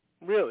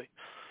 Really?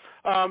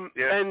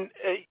 And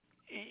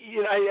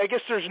you know, I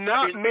guess there's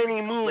not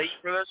many moves. Late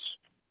for this?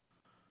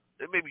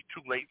 It may be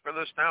too late for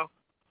this now.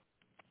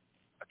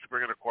 To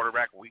bring in a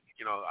quarterback week,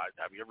 you know,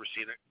 have you ever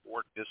seen it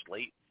work this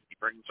late? You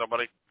bring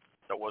somebody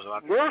that wasn't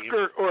on the team?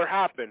 Work or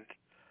happened?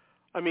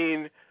 I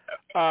mean,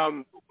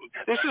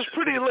 this is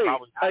pretty late.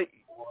 I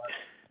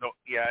don't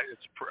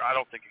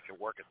think it can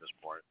work at this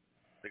point.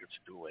 I think it's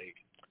too late.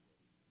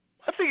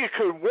 I think it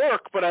could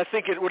work, but I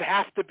think it would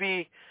have to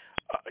be.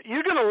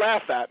 You're going to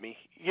laugh at me.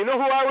 You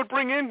know who I would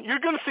bring in? You're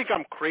going to think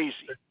I'm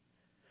crazy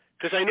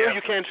because I know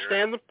you can't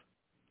stand them.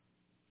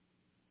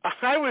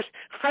 I would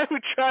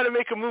try to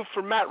make a move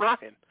for Matt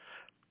Ryan.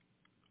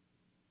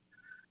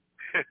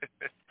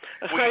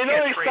 Well, I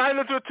know they signed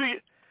him to a 2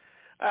 year.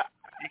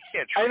 You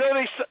can't trade. I know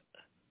they.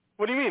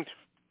 What do you mean?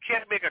 You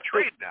can't make a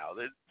trade now.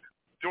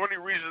 The only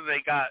reason they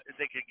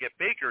could get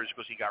Baker is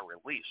because he got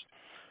released.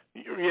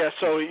 Yeah,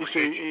 so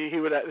he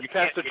would have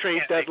past the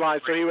trade deadline,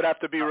 so he would have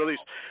to be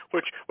released,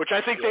 which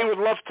I think they would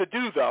love to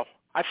do, though.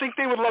 I think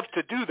they would love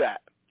to do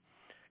that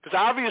because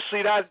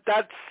obviously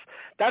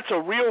that's a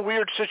real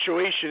weird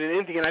situation in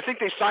Indy, and I think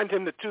they signed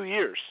him to 2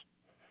 years.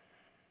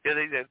 Yeah,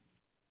 they did.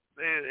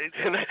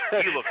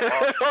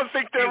 I don't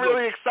think they're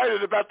really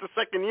excited about the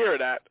second year of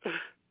that.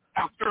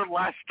 After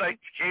last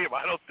night's game,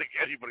 I don't think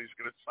anybody's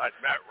going to sign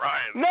Matt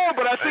Ryan. No,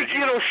 but I think,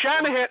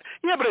 Shanahan.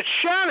 Yeah, but it's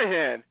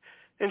Shanahan.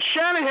 And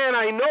Shanahan,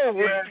 I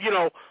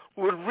know,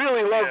 would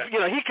really love,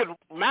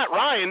 Matt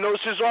Ryan knows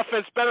his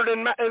offense better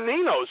than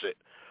he knows it.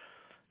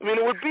 I mean,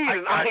 it would be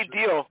an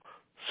ideal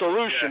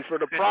solution for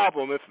the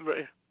problem. That's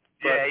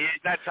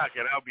not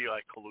going to be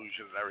like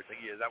collusion and everything.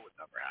 Yeah, that would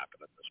never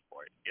happen at this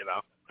point, you know?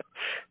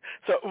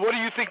 So what do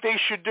you think they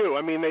should do?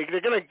 I mean, they're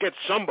going to get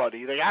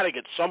somebody. They got to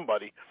get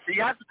somebody.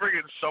 You have to bring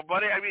in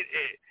somebody. I mean,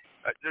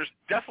 there's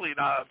definitely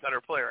not a better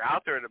player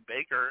out there than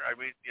Baker. I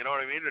mean, you know what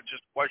I mean? It's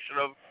just a question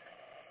of,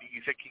 do you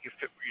think he can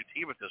fit for your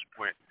team at this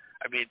point?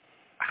 I mean,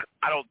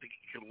 I don't think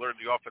he can learn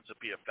the offense to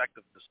be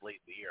effective this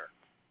late in the year.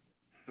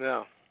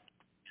 No.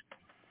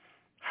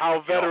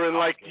 How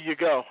veteran-like do you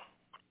go?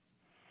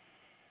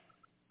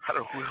 I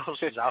don't know who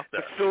else is out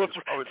there. Philip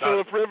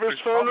Rivers'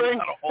 phone ring?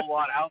 Not a whole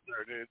lot out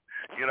there, dude.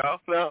 You know?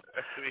 No.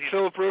 I mean,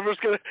 Philip Rivers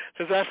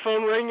does that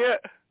phone ring yet?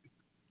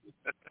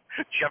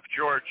 Jeff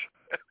George.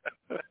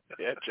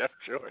 Yeah, Jeff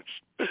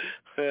George.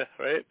 Yeah,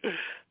 right?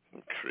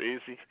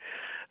 Crazy.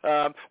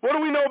 What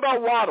do we know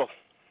about Waddle?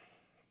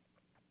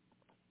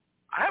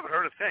 I haven't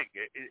heard a thing.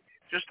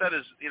 Just that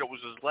it was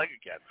his leg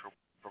again from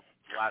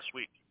last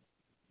week.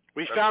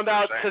 We found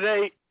out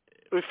today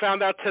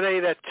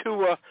that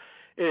Tua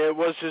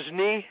was his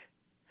knee,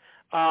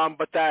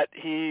 but that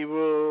he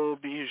will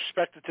be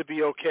expected to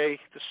be okay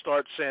to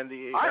start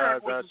the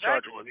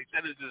Chargers. He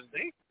said it's his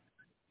knee.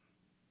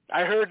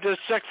 I heard the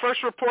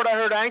first report. I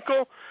heard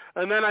ankle,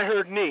 and then I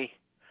heard knee.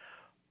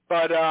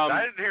 But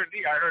I didn't hear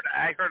knee.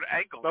 I heard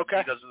ankle.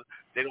 Okay.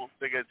 They don't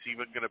think it's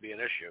even going to be an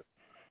issue.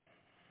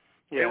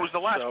 Yeah, it was the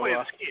last play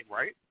of this game,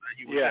 right?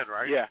 He was in,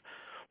 right? Yeah.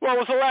 Well, it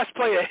was the last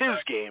play of his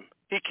game.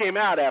 He came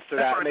out after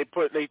that, and that's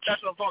what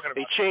I'm talking about.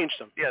 They changed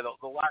him. Yeah,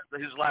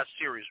 his last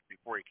series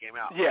before he came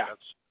out. Yeah,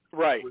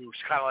 right. It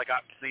was kind of like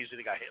sneezing.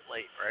 He got hit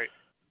late, right?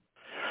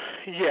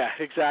 Yeah,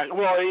 exactly.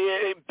 Well,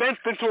 he bent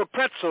into a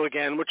pretzel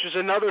again, which is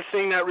another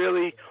thing that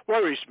really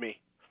worries me.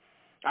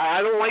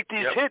 I don't like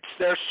these hits.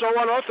 They're so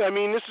unorthodox. I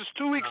mean, this is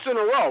 2 weeks in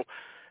a row,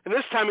 and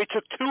this time he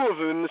took two of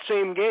them in the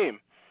same game.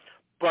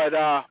 But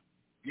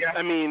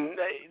I mean,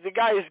 the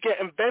guy is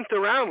getting bent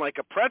around like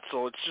a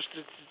pretzel. It's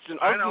an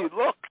ugly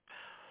look.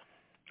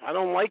 I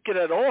don't like it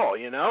at all,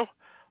 you know.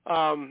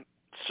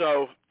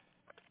 So,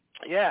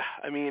 yeah,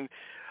 I mean,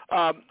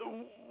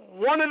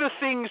 one of the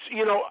things,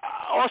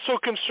 also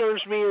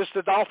concerns me is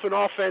the Dolphin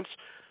offense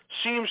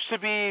seems to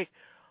be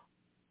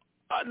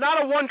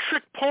not a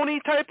one-trick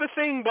pony type of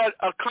thing, but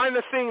a kind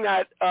of thing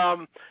that,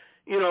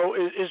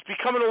 is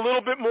becoming a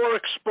little bit more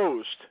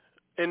exposed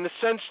in the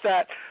sense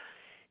that,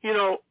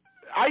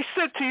 I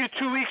said to you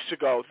 2 weeks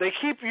ago, they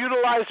keep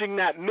utilizing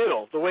that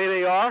middle the way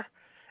they are,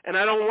 and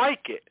I don't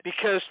like it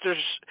because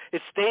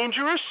it's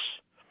dangerous.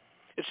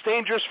 It's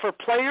dangerous for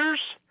players,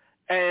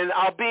 and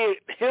albeit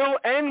Hill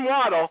and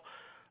Waddle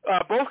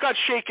both got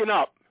shaken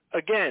up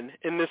again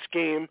in this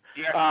game,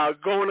 Yeah.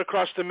 going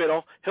across the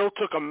middle. Hill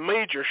took a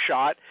major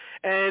shot,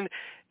 and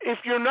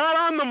if you're not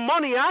on the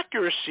money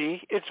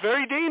accuracy, it's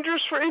very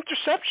dangerous for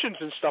interceptions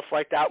and stuff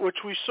like that,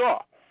 which we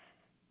saw.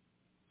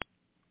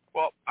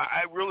 Well,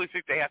 I really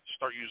think they have to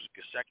start using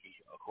Gesicki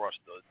across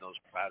those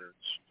patterns.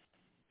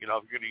 You know,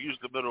 if you're going to use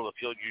the middle of the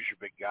field, use your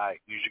big guy.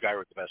 Use your guy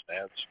with the best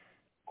hands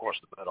across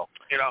the middle.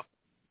 You know,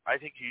 I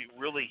think he's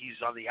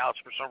on the outs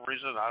for some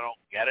reason. I don't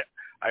get it.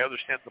 I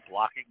understand the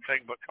blocking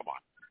thing, but come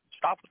on.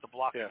 Stop with the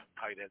blocking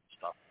tight end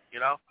stuff. You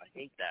know, I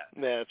hate that.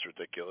 Nah, it's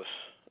ridiculous.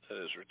 That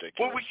is ridiculous.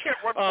 Well, we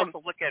can't run off the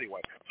lick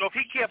anyway. So if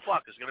he can't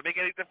block, is it going to make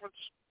any difference?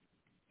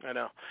 I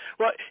know.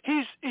 Well,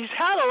 he's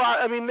had a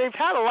lot. I mean, they've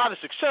had a lot of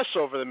success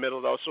over the middle,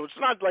 though. So it's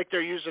not like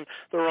they're using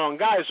the wrong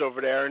guys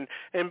over there.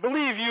 And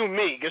believe you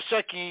me,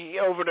 Gesicki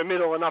over the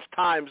middle enough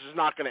times is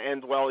not going to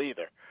end well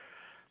either.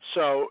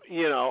 So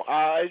you know,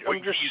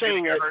 I'm just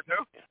saying that.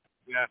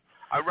 Yeah,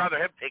 I'd rather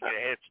him take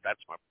the hits. That's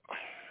my point.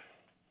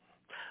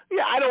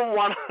 Yeah, I don't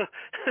want to.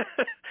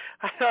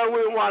 I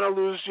wouldn't want to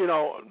lose, you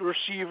know,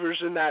 receivers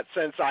in that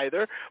sense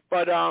either.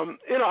 But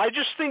you know, I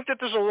just think that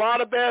there's a lot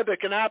of bad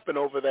that can happen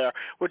over there,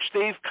 which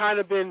they've kind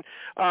of been,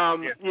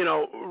 you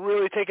know,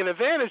 really taking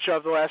advantage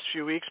of the last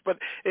few weeks. But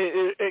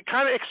it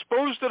kind of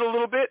exposed it a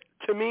little bit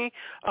to me.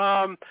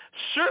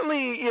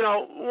 Certainly, you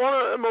know, one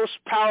of the most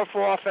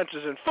powerful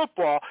offenses in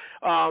football.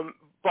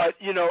 But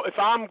you know, if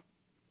I'm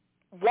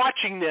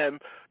watching them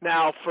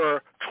now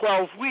for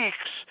 12 weeks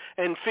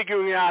and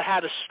figuring out how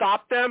to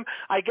stop them,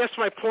 I guess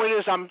my point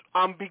is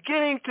I'm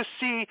beginning to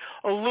see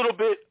a little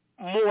bit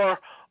more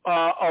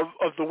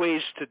of the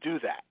ways to do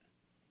that.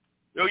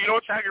 You know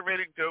what's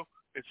aggravating too?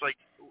 It's like,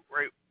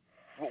 right,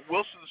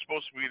 Wilson's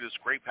supposed to be this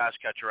great pass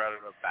catcher out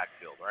of the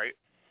backfield, right?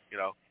 You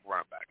know,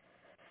 running back.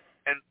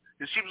 And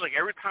it seems like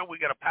every time we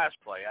get a pass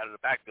play out of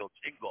the backfield,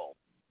 it's in goal.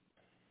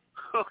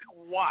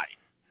 Why?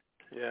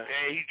 Yeah.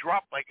 He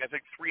dropped, like, I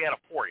think 3 out of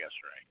 4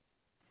 yesterday.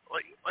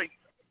 Like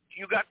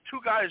you got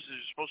two guys that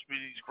are supposed to be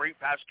these great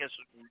pass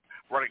catching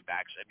running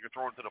backs, and you're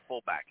throwing to the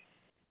fullback.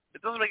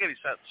 It doesn't make any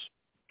sense.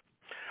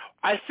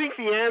 I think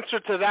the answer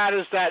to that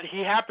is that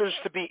he happens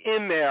to be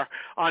in there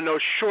on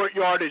those short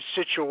yardage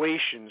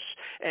situations,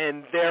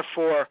 and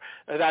therefore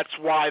that's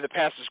why the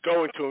pass is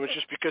going to him. It's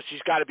just because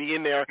he's got to be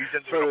in there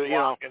for, you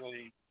know.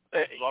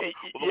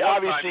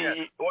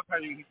 Obviously, the one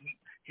time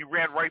he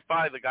ran right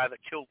by the guy that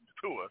killed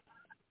Tua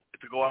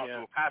to go out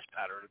to a pass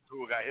pattern, and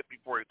Tua got hit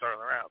before he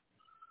turned around.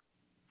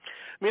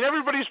 I mean,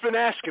 everybody's been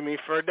asking me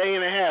for a day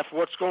and a half,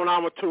 what's going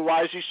on with Tua?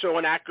 Why is he so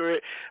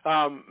inaccurate? You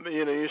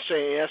know,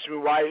 ask me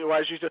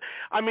why is he so...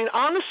 I mean,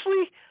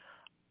 honestly,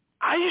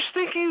 I just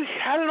think he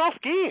had an off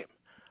game.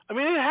 I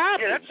mean, it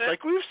happens. Yeah,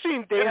 like, we've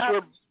seen days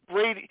where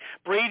Brady,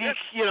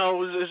 you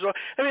know,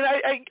 I mean,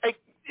 I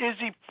is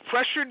he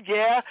pressured?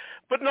 Yeah,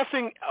 but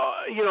nothing,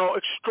 you know,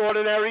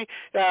 extraordinary.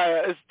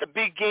 Is the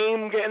big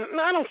game getting?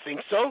 No, I don't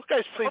think so.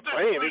 Guys played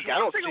plenty of it. I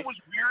don't think it was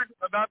weird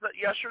about that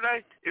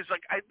yesterday is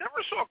like I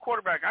never saw a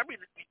quarterback. I mean,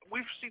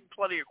 we've seen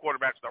plenty of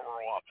quarterbacks that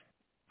were off,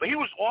 but he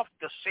was off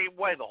the same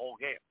way the whole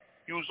game.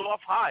 He was off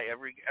high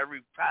every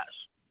pass,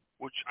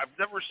 which I've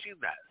never seen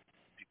that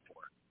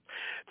before.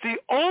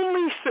 The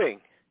only thing,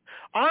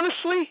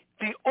 honestly,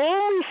 the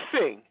only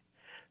thing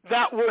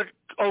that would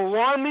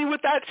alarm me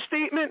with that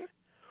statement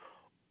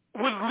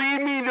would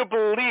lead me to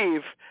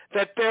believe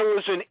that there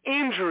was an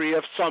injury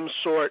of some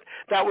sort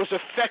that was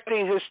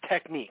affecting his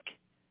technique.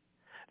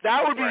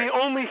 That would be the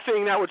only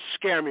thing that would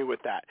scare me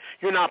with that.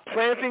 You're not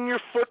planting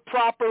your foot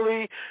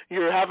properly.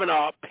 You're having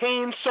a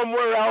pain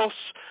somewhere else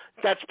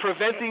that's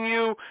preventing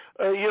you,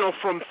 you know,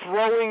 from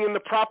throwing in the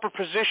proper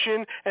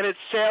position, and it's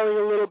sailing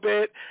a little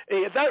bit.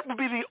 That would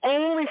be the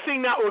only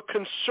thing that would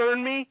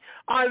concern me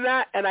on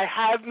that, and I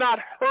have not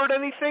heard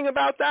anything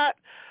about that.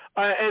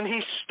 And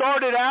he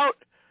started out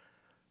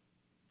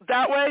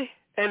that way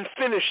and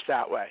finished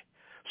that way.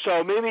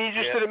 So maybe he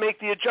just didn't make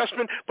the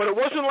adjustment, but it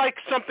wasn't like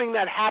something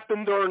that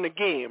happened during the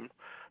game.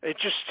 It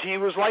just, he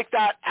was like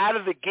that out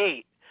of the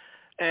gate.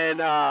 And,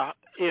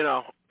 you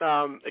know,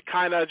 it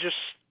kind of just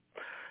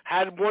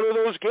had one of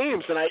those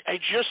games. And I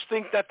just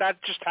think that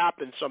just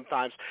happens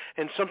sometimes.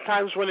 And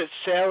sometimes when it's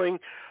sailing,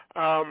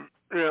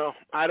 you know,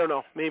 I don't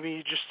know, maybe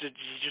you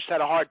just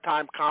had a hard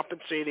time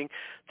compensating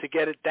to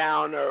get it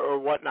down or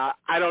whatnot.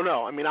 I don't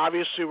know. I mean,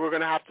 obviously we're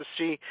going to have to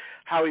see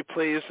how he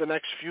plays the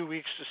next few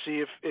weeks to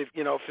see if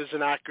you know, if his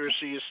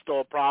inaccuracy is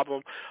still a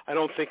problem. I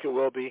don't think it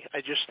will be.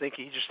 I just think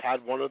he just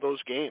had one of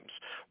those games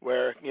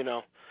where, you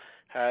know,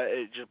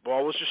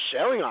 ball was just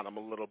sailing on him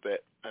a little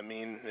bit. I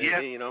mean,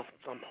 you know,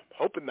 I'm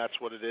hoping that's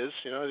what it is.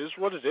 You know, it is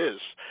what it is.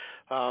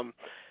 One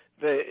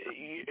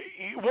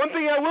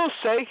thing I will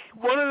say,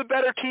 one of the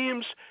better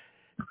teams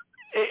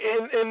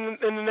in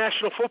the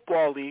National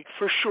Football League,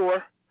 for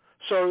sure.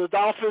 So the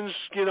Dolphins,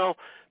 you know,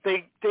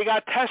 they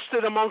got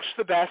tested amongst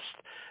the best,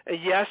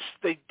 Yes,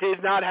 they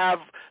did not have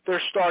their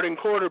starting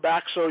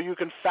quarterback, so you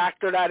can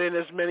factor that in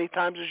as many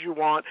times as you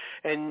want.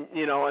 And,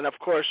 and of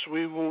course,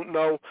 we won't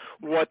know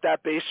what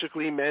that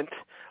basically meant.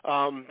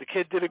 The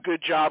kid did a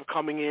good job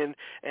coming in.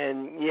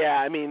 And, yeah,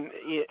 I mean,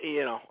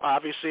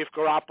 obviously if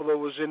Garoppolo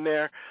was in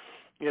there,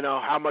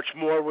 how much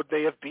more would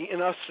they have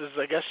beaten us is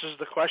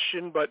the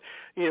question. But,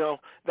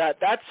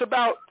 that's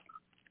about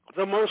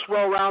the most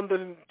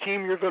well-rounded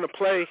team you're going to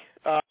play.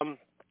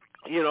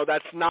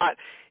 That's not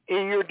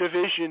in your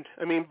division.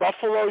 I mean,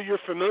 Buffalo you're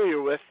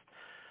familiar with,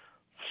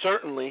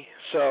 certainly.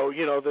 So,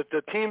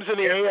 the teams in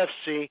the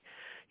AFC,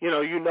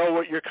 you know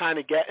what you're kind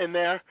of getting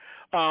there.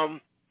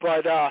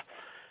 But the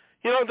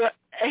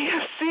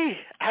AFC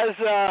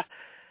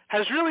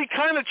has really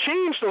kind of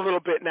changed a little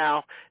bit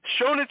now,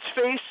 shown its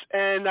face,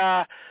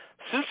 and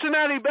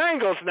Cincinnati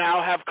Bengals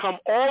now have come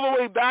all the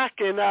way back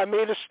and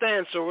made a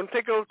stand. So we're going to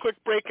take a quick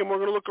break, and we're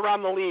going to look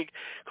around the league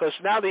because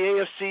now the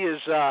AFC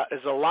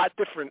is a lot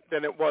different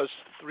than it was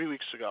 3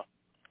 weeks ago.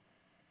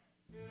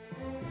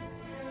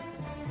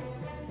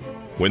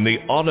 When the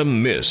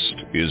autumn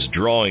mist is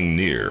drawing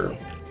near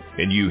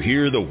and you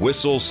hear the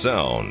whistle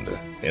sound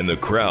and the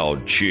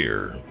crowd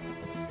cheer,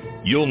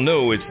 you'll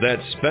know it's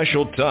that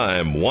special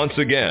time once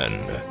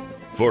again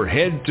for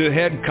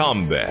head-to-head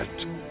combat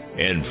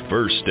and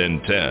 1st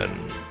and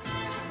 10.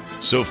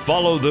 So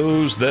follow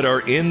those that are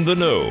in the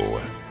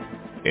know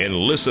and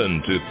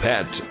listen to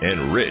Pat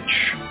and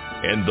Rich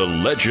and the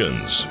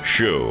Legends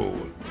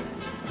Show.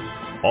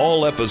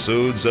 All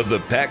episodes of the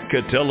Pat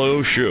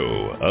Catello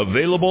Show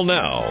available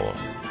now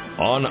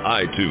on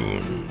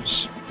iTunes.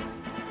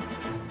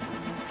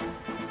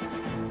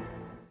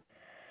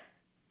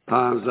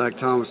 Hi, I'm Zach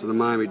Thomas of the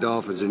Miami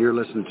Dolphins, and you're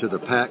listening to the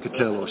Pat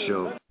Catello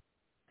Show.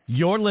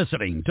 You're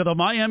listening to the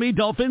Miami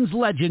Dolphins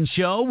Legend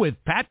Show with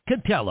Pat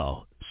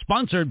Catello,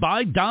 sponsored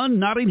by Don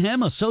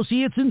Nottingham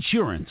Associates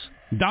Insurance.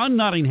 Don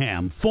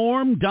Nottingham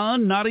formed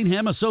Don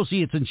Nottingham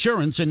Associates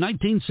Insurance in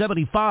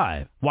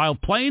 1975 while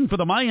playing for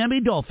the Miami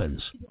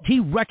Dolphins.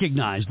 He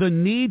recognized the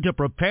need to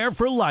prepare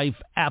for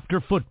life after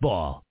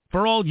football.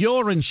 For all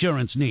your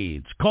insurance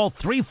needs, call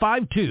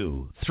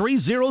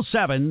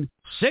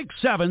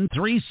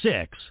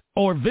 352-307-6736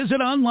 or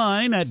visit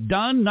online at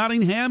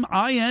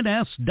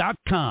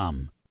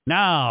donnottinghamins.com.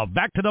 Now,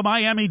 back to the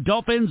Miami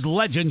Dolphins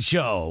Legend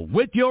Show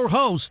with your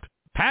host,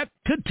 Pat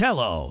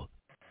Catello.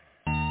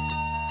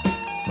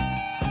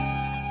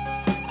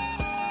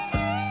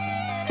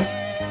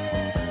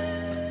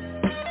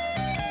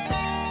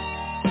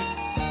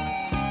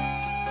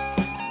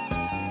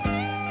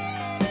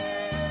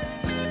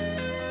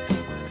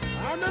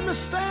 I remember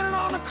standing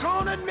on the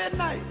corner at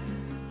midnight,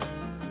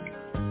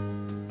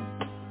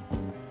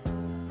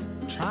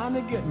 trying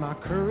to get my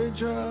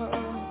courage up.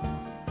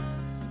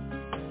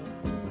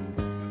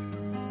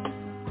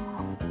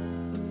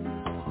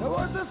 There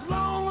was this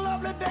long,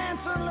 lovely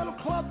dancer in a little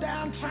club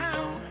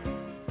downtown.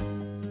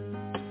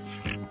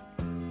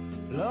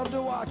 Loved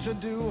to watch her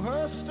do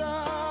her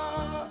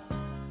stuff.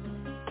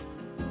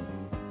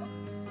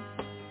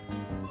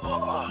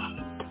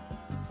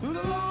 Through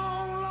the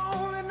long,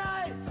 lonely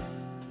night,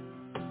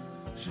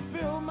 she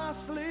filled my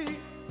sleep.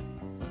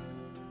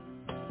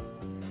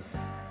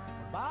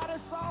 Her body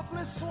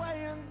softly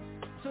swaying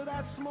to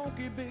that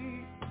smoky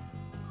beat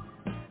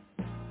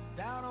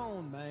down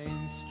on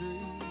Main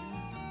Street.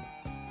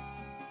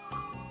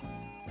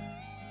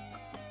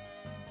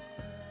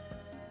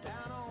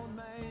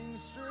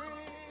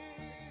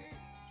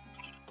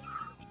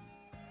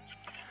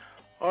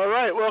 All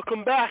right,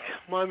 welcome back.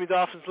 Miami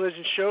Dolphins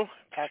Legend Show.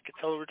 Pat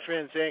Catello, Rich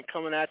Van Zandt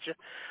coming at you,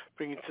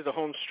 bringing you to the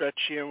home stretch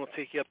here, and we'll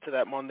take you up to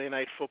that Monday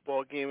night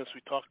football game as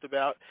we talked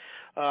about.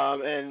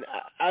 And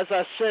as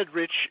I said,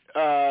 Rich,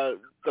 the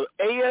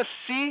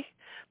AFC,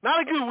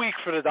 not a good week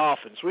for the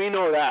Dolphins. We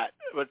know that.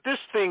 But this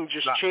thing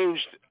just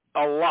changed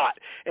a lot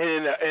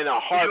and in a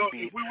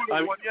heartbeat. If we would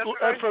have won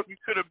yesterday, we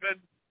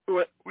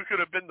could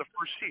have been the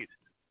first seed.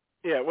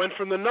 Yeah, it went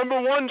from the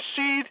number 1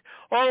 seed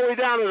all the way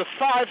down to the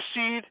 5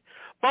 seed.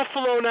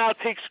 Buffalo now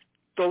takes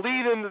the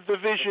lead in the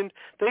division.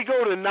 They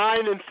go to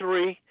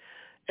 9-3,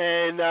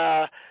 and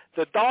the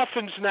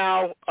Dolphins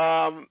now,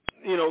 go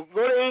to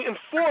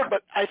 8-4.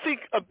 But I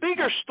think a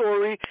bigger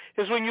story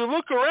is when you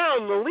look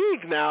around the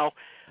league now.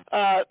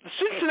 The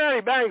Cincinnati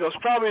Bengals,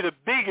 probably the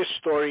biggest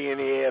story in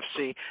the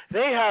AFC.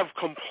 They have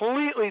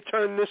completely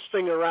turned this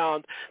thing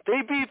around.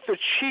 They beat the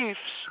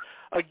Chiefs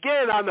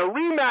again on the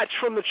rematch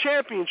from the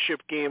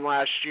championship game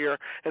last year,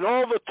 and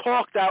all the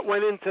talk that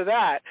went into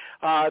that.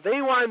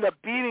 They wind up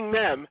beating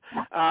them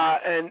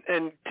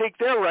and take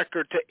their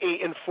record to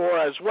 8-4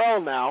 as well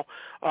now.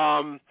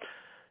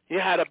 You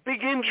had a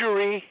big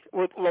injury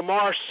with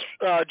Lamar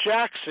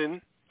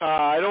Jackson.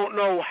 I don't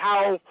know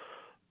how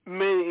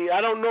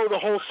I don't know the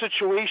whole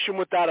situation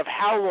with that of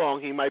how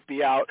long he might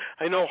be out.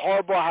 I know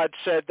Harbaugh had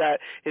said that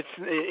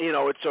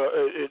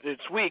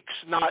it's weeks,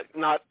 not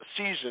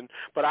season,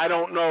 but I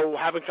don't know.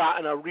 Haven't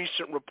gotten a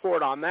recent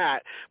report on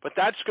that. But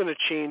that's going to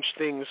change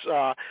things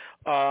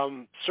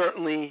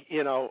certainly.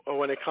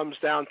 When it comes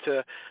down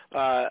to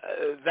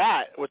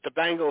that, with the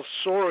Bengals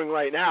soaring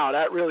right now,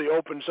 that really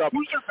opens up.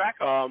 Who's their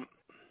backup?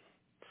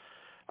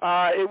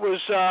 It was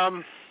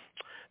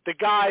the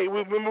guy.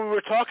 When we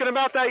were talking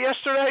about that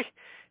yesterday.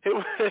 It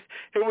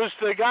was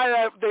the guy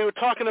that they were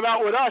talking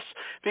about with us,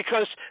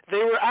 because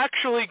they were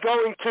actually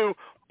going to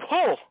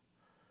pull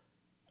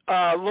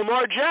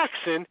Lamar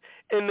Jackson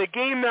in the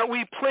game that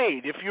we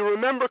played. If you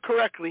remember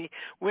correctly,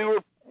 we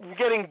were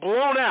getting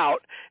blown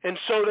out, and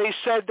so they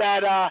said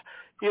that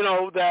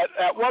that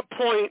at what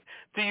point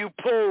do you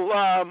pull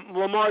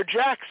Lamar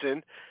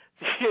Jackson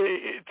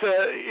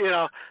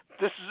to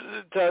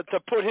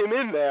put him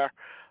in there.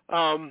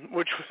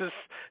 Which was,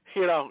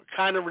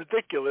 kind of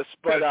ridiculous.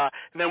 But and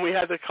then we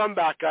had the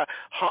comeback,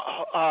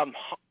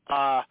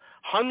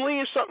 Huntley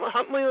or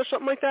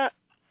something like that.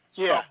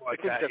 Yeah, something like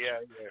I think that.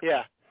 that's,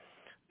 Yeah.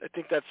 I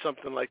think that's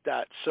something like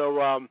that.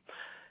 So,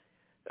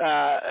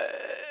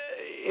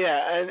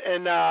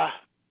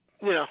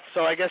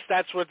 so I guess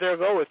that's what they'll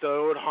go with.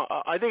 Though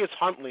I think it's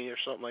Huntley or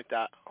something like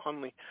that.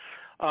 Huntley.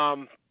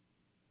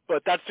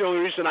 But that's the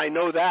only reason I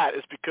know that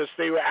is because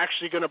they were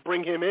actually going to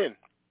bring him in.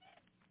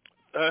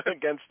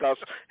 Against us,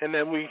 and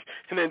then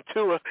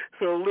Tua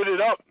lit it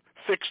up,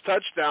 6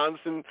 touchdowns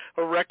in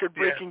a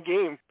record-breaking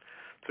game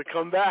to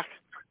come back.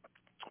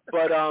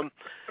 But and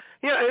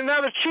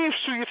now the Chiefs,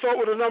 who you thought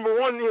were the number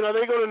one,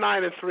 they go to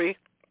 9-3,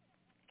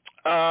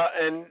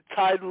 and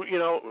tied,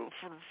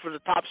 for the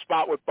top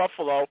spot with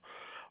Buffalo.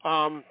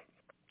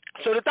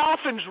 So the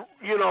Dolphins,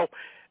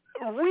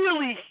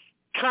 really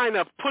kind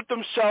of put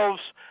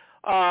themselves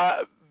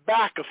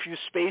back a few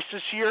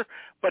spaces here,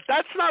 but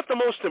that's not the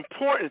most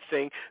important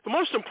thing. The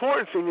most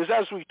important thing is,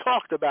 as we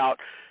talked about,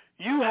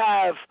 you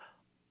have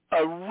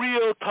a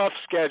real tough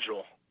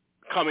schedule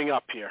coming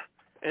up here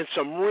and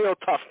some real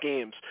tough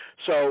games.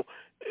 So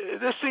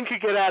this thing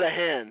could get out of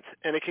hand,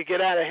 and it could get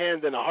out of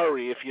hand in a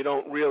hurry if you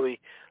don't really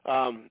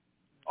there's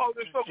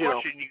no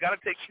question. You got to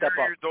take care of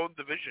your own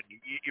division.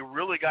 You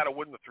really got to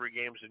win the 3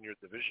 games in your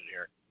division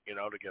here,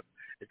 to get,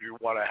 if you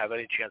want to have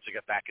any chance to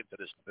get back into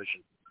this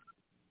division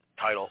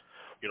title,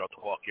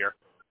 talk here.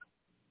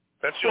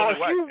 That's the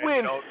only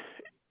way.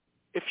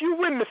 If you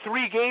win the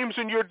 3 games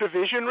in your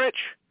division,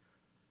 Rich,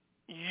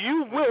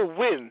 you will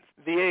win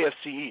the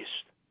AFC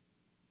East.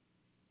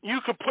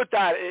 You could put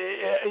that.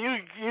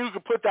 You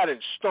could put that in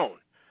stone.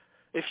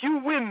 If you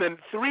win the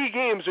 3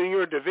 games in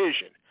your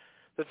division,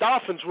 the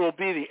Dolphins will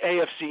be the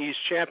AFC East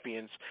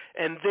champions,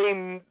 and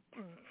they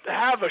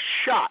have a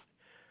shot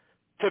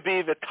to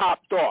be the top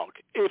dog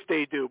if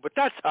they do. But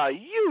that's a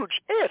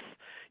huge if.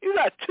 You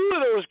got 2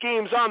 of those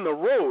games on the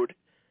road.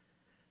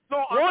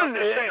 No, I'm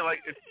just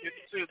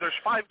saying, there's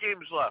 5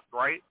 games left,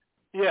 right?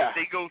 Yeah. If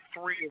they go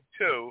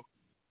 3-2,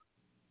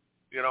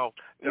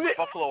 then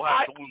Buffalo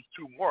has to lose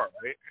 2 more,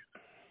 right?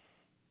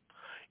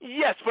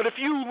 Yes, but if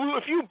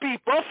you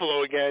beat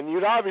Buffalo again,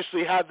 you'd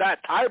obviously have that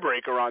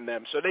tiebreaker on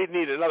them, so they'd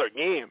need another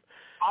game.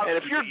 Obviously,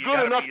 and if you're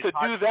good enough to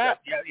do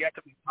that, you have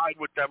to be tied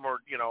with them, or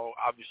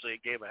obviously a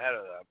game ahead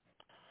of them.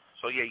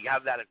 So yeah, you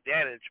have that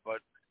advantage, but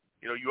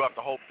you have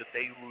to hope that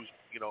they lose.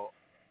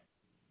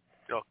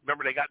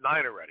 Remember they got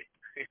 9 already.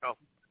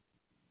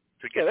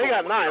 They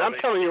got 9. I'm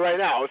telling you right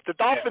now, if the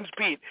Dolphins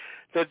beat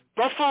the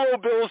Buffalo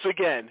Bills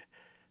again,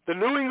 the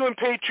New England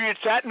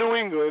Patriots at New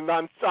England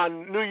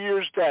on New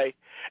Year's Day,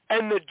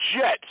 and the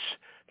Jets,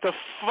 the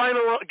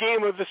final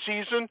game of the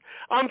season,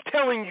 I'm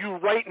telling you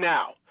right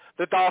now,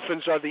 the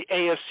Dolphins are the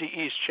AFC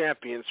East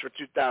champions for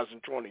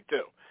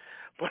 2022.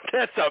 But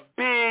that's a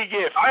big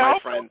if, my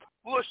friend.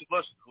 Listen.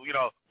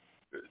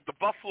 The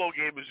Buffalo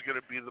game is going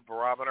to be the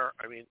barometer.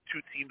 I mean, 2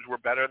 teams were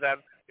better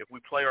than. If we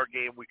play our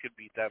game, we could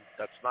beat them.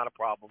 That's not a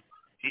problem.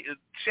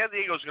 San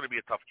Diego is going to be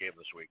a tough game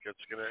this week.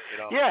 It's going to,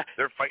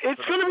 they're fighting.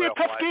 It's going to be a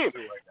tough game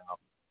right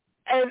now.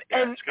 And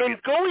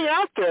going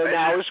out there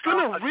now is going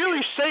to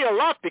really say a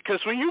lot, because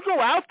when you go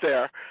out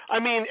there, I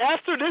mean,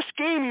 after this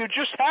game you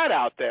just had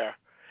out there,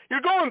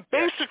 you're going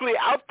basically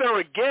out there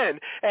again.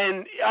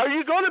 And are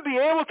you going to be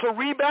able to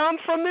rebound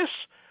from this?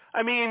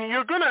 I mean,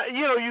 you're gonna,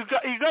 you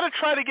got to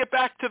try to get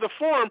back to the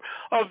form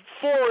of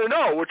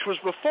 4-0, which was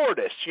before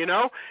this.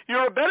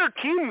 You're a better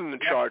team than the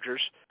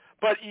Chargers,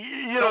 but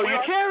you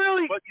can't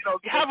really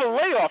have a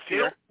layoff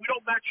here. We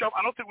don't match up.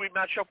 I don't think we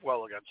match up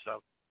well against them.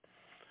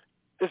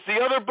 Is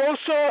the other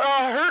Bosa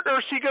hurt, or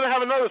is he going to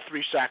have another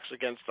 3 sacks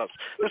against us?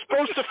 This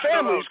Bosa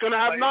family is going to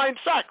have 9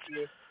 sacks.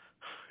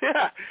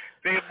 Yeah.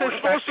 They have more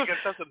sacks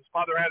against us than his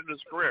father had in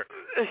his career.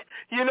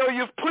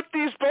 You've put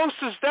these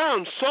Bosas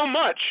down so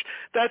much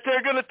that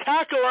they're going to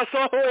tackle us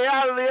all the way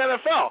out of the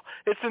NFL.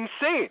 It's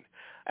insane.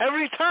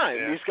 Every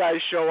time these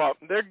guys show up,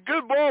 they're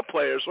good ball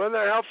players when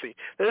they're healthy.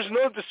 There's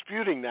no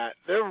disputing that.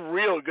 They're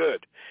real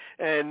good.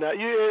 And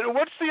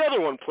what's the other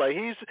one play?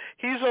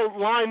 He's a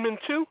lineman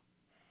too?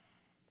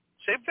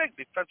 Same thing,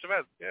 defensive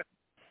end, yeah.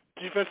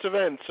 defensive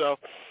end. So,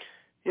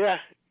 yeah,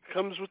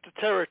 comes with the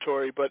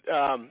territory. But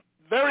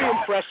very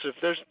impressive.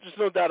 There's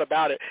no doubt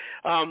about it.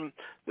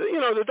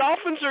 The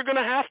Dolphins are going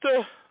to have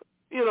to,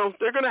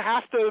 they're going to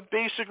have to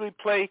basically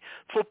play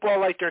football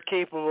like they're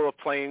capable of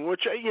playing,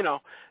 which,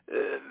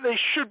 they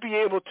should be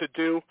able to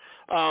do.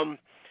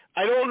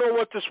 I don't know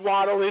what this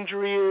Waddle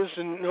injury is,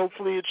 and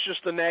hopefully it's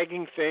just a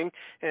nagging thing,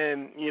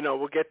 and,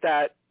 we'll get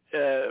that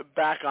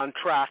back on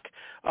track.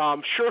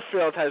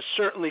 Sherfield has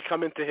certainly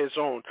come into his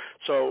own,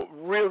 so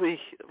really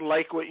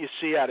like what you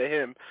see out of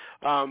him.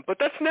 But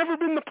that's never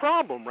been the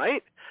problem,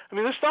 right? I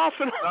mean, this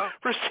Dolphin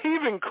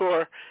receiving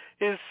core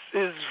is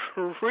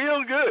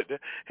real good.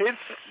 It's,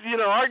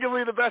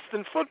 arguably the best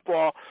in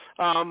football.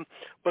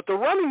 But the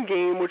running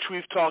game, which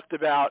we've talked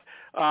about,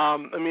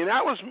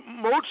 that was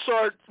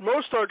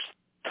Mozart's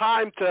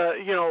time to,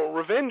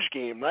 revenge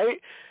game,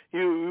 right?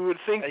 You would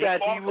think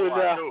that he would...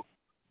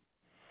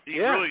 He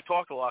really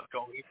talked a lot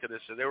going into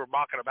this, and they were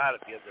mocking him out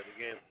at the end of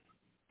the game,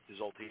 his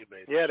old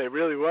teammates. Yeah, they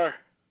really were.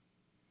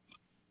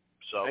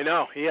 So I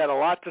know. He had a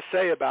lot to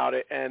say about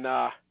it, and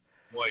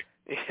boy,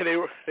 they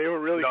were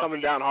really coming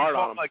down hard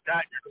on him. Like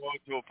that, you're going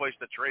to a place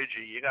to trade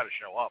you got to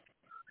show up.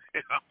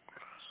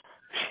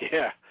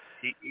 Yeah.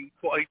 He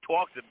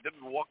talked and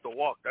didn't walk the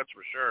walk, that's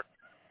for sure.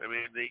 I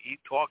mean, he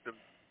talked and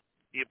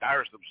he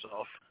embarrassed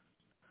himself.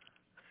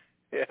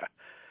 Yeah.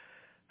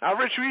 Now,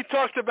 Rich, we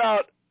talked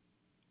about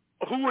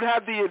who would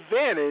have the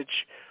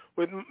advantage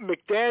with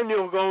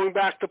McDaniel going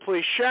back to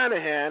play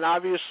Shanahan,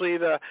 obviously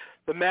the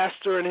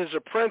master and his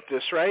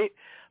apprentice, right?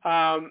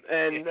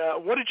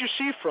 What did you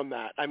see from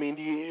that? I mean,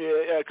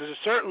 because it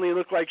certainly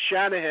looked like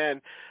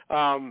Shanahan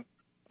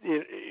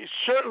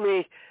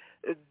certainly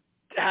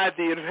had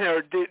did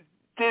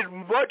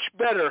much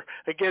better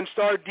against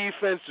our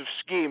defensive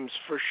schemes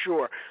for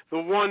sure. The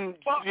one,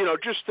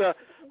 just to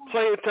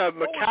play it to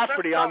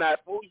McCaffrey on that.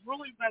 What was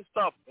really messed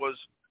up was,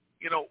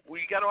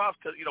 we got off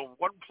to,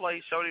 one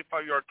play,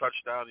 75-yard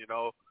touchdown, it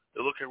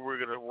looked like we were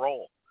going to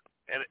roll.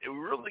 And we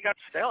really got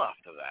stale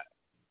after that.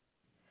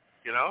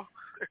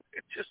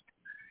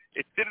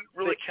 It didn't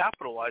really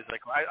capitalize.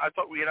 Like, I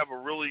thought we'd have a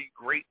really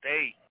great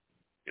day,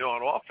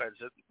 on offense.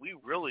 And we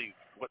really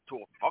went to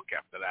a funk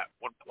after that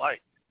one play.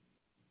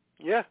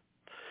 Yeah.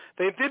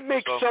 They did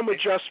make some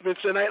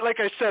adjustments, and like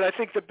I said, I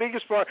think the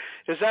biggest part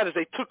is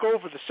they took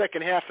over the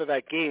second half of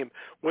that game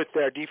with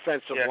their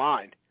defensive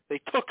line. They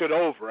took it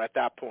over at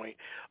that point.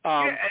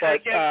 And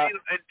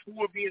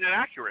Tua being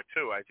inaccurate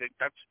too. I think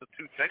that's the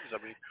two things. I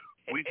mean,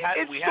 we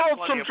had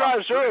stalled some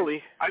drives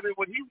early. I mean,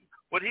 when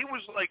he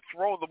was like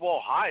throwing the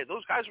ball high,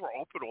 those guys were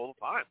open all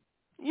the time.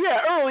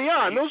 Yeah, early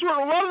on. A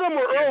lot of them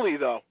were early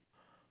though.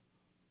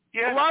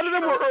 Yeah, a lot of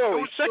them were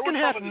early. Second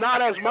half,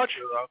 not as much.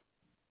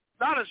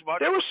 Not as much.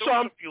 There was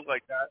some. A few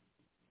like that.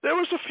 There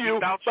was a few,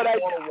 but the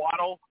ball to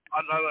Waddle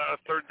on a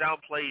third down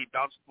play. He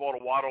bounced the ball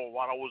to Waddle.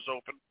 Waddle was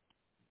open.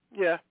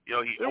 Yeah, he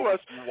was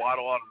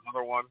Waddle on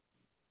another one.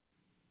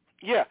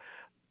 Yeah,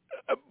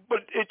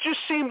 but it just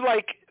seemed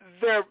like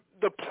the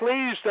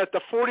plays that the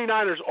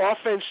 49ers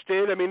offense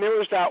did. I mean, there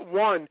was that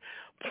one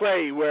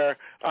play where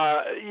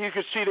you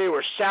could see they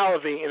were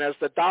salivating as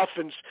the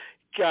Dolphins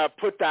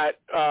put that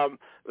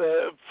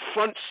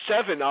front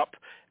seven up,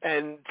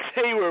 and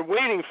they were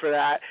waiting for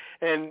that,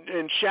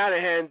 and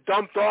Shanahan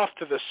dumped off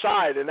to the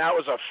side, and that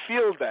was a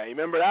field day.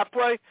 Remember that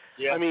play?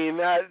 Yeah. I mean,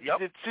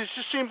 it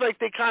just seems like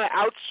they kind of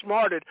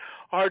outsmarted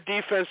our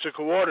defensive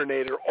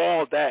coordinator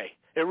all day.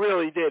 It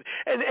really did.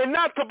 And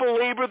not to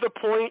belabor the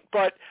point,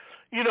 but,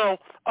 they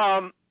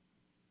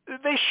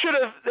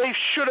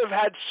should have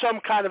had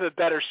some kind of a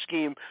better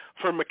scheme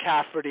for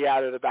McCaffrey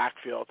out of the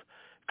backfield,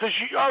 because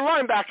our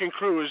linebacking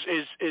crew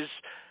is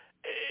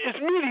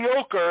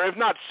mediocre, if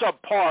not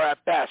subpar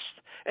at best.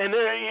 And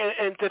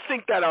to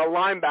think that our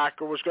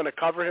linebacker was going to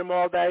cover him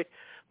all day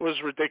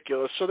was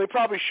ridiculous. So they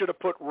probably should have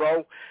put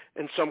Rowe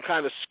in some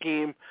kind of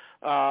scheme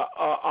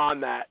on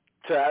that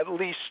to at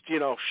least,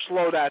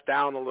 slow that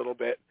down a little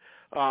bit,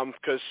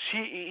 because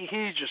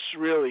he just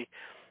really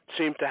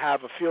seemed to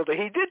have a field day.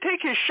 He did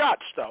take his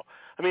shots, though.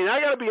 I mean,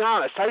 I got to be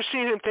honest. I've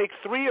seen him take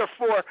 3 or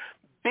 4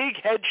 big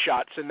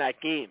headshots in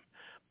that game.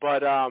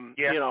 But,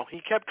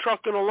 he kept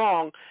trucking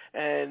along,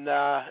 and,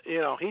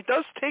 he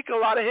does take a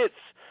lot of hits.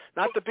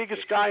 Not the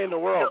biggest guy in the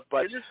world,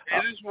 but... It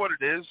is what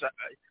it is.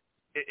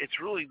 It's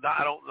really not...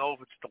 I don't know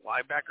if it's the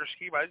linebacker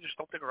scheme. I just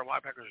don't think our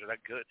linebackers are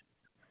that good.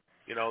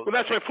 Well,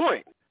 that's my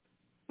point.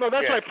 No,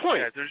 that's my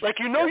point.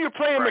 You're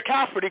playing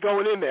McCaffrey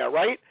going in there,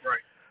 right?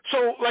 Right.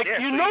 So,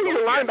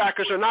 your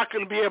linebackers are not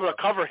going to be able to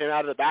cover him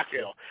out of the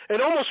backfield. It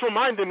almost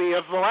reminded me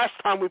of the last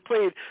time we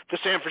played the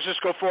San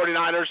Francisco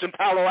 49ers in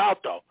Palo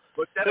Alto.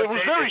 But it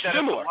was very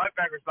similar. If the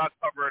linebacker's not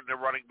covering the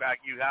running back,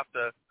 you have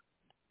to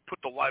put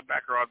the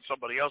linebacker on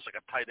somebody else,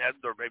 like a tight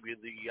end or maybe a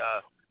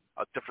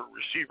different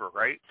receiver,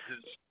 right?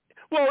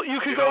 Well, you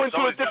could go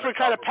into a different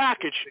kind of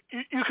package.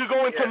 You could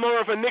go into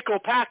more of a nickel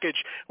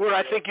package where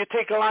I think you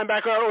take a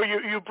linebacker or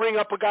you bring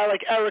up a guy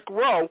like Eric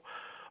Rowe,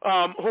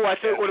 who I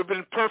think would have been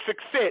a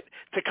perfect fit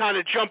to kind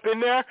of jump in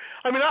there.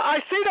 I mean,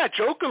 I say that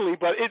jokingly,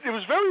 but it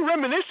was very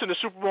reminiscent of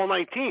Super Bowl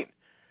 19.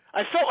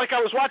 I felt like I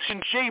was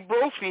watching Jay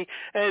Brophy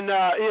and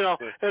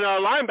and our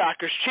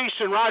linebackers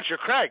chasing Roger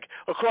Craig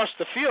across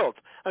the field.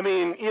 I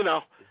mean, you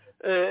knew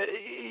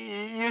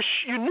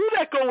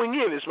that going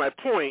in, is my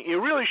point.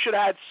 You really should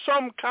have had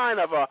some kind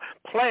of a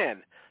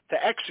plan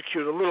to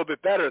execute a little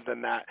bit better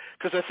than that.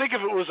 Because I think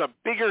if it was a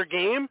bigger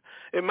game,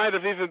 it might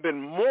have even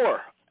been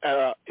more,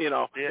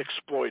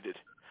 exploited.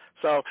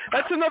 So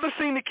that's another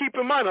thing to keep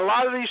in mind. A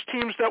lot of these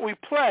teams that we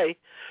play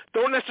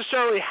don't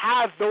necessarily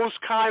have those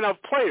kind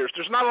of players.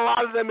 There's not a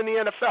lot of them in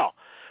the NFL.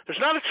 There's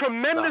not a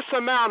tremendous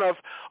amount of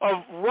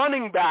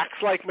running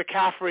backs like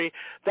McCaffrey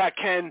that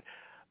can,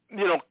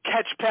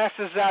 catch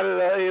passes out of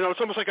the, it's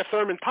almost like a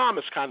Thurman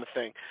Thomas kind of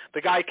thing.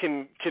 The guy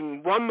can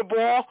run the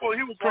ball. Well,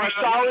 he was pretty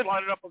solid. He was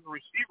lining up as a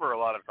receiver a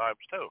lot of times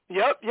too.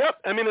 Yep.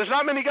 I mean, there's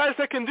not many guys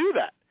that can do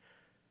that.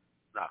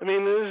 No. I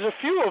mean, there's a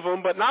few of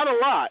them, but not a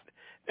lot.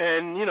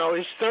 And,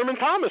 he's Thurman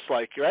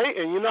Thomas-like, right?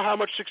 And you know how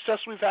much success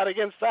we've had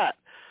against that.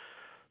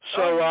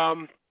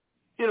 So,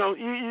 you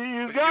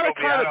got to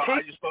kind of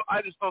take.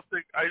 I just don't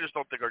think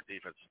our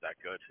defense is that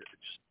good. It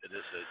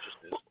just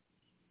is.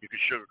 You can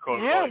sugarcoat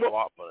it a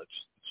lot, but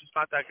it's just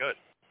not that good.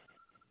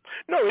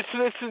 No, it's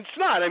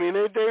not. I mean,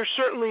 they're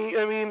certainly.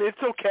 I mean,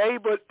 it's okay,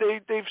 but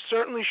they've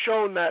certainly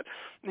shown that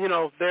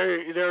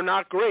they're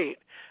not great.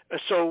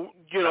 So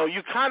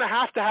you kind of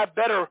have to have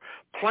better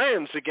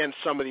plans against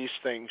some of these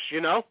things.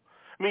 I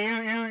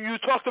mean, you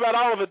talked about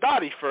Oliver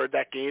Dottie for a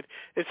decade.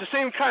 It's the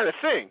same kind of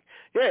thing.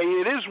 Yeah,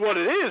 it is what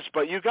it is,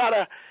 but you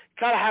gotta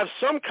have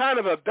some kind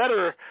of a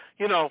better,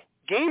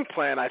 game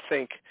plan, I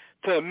think,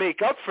 to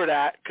make up for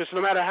that. Because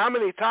no matter how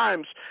many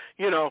times,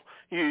 you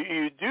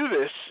do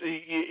this,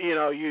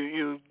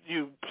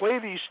 you play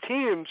these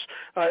teams,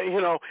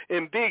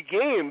 in big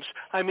games.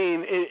 I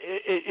mean,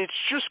 it's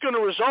just going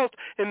to result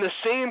in the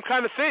same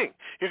kind of thing.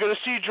 You're going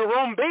to see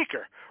Jerome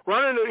Baker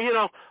running,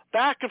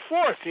 back and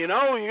forth. You're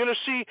going to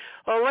see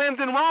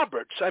Landon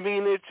Roberts. I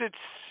mean, it's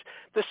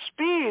the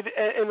speed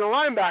in the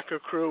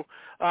linebacker crew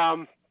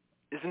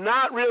is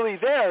not really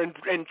there,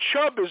 and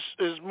Chubb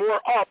is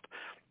more up.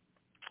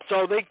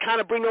 So they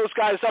kind of bring those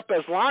guys up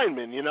as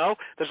linemen.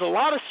 There's a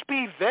lot of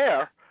speed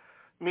there.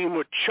 I mean,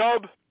 with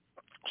Chubb,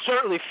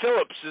 certainly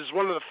Phillips is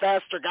one of the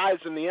faster guys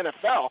in the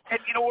NFL. And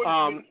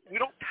what? We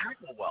don't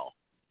tackle well.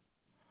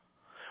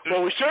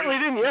 Well, we certainly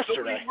didn't yesterday.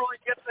 Nobody really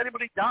gets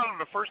anybody down on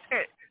the first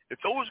hit.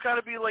 It's always got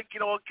to be like, a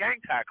gang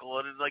tackle,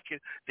 and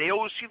they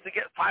always seem to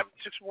get 5 and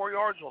 6 more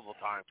yards all the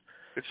time.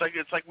 It's like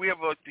we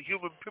have the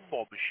human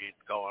pinball machine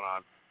going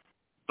on.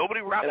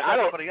 Nobody wraps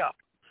anybody up.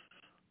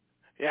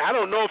 Yeah, I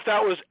don't know if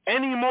that was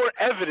any more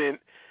evident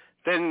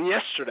than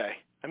yesterday.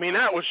 I mean,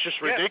 that was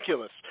just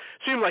ridiculous.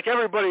 Seemed like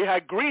everybody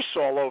had grease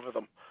all over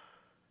them.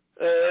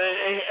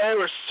 There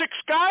were 6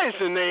 guys,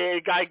 and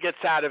the guy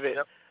gets out of it.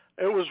 Yep.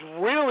 It was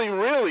really,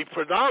 really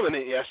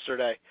predominant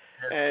yesterday,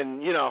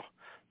 and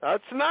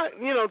that's not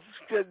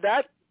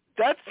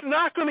that's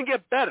not going to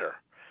get better.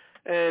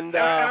 And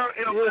that's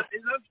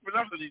for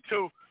nothing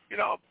too.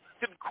 It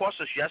didn't cost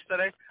us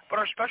yesterday, but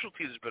our special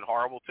teams has been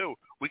horrible too.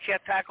 We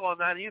can't tackle on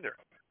that either.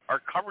 Our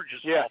coverage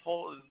is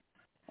awful.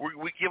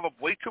 We give up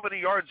way too many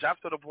yards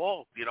after the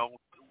ball, on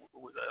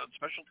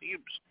special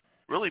teams.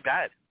 Really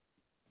bad.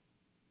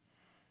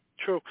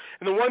 True.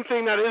 And the one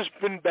thing that has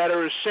been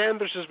better is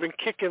Sanders has been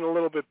kicking a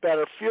little bit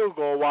better field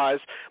goal wise,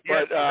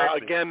 but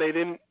again they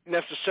didn't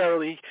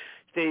necessarily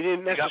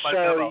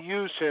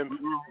use him.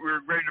 We were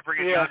ready to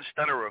bring in John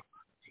Steneru.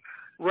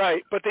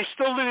 Right, but they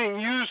still didn't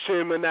use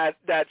him in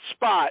that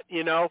spot,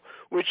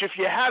 which if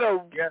you had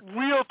a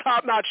real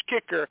top-notch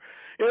kicker.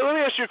 Let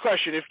me ask you a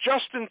question. If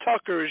Justin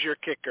Tucker is your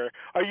kicker,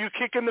 are you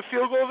kicking the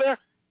field goal there?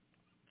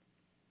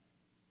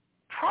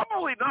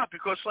 Probably not,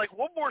 because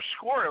one more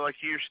score,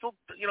 you're still,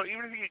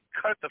 even if you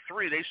cut it to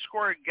 3, they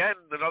score again,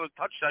 another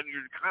touchdown,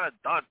 you're kind of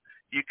done.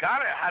 You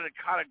gotta have to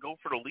kind of go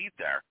for the lead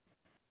there,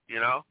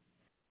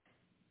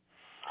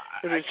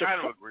 I kind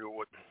of agree with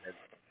what you said.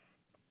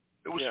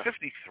 It was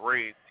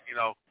 53,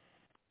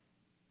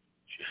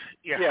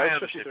 I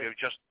understand if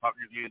Justin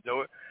Tucker, you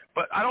do it,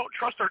 but I don't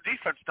trust our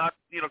defense not,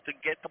 to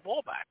get the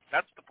ball back.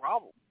 That's the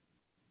problem.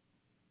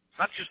 It's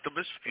not just the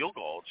missed field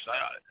goal.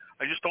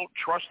 I just don't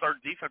trust our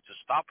defense to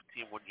stop a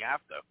team when you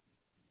have to.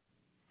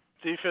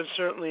 Defense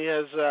certainly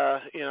has,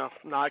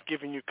 not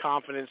given you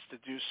confidence to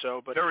do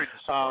so. But very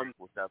disappointing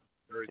with that.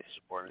 Very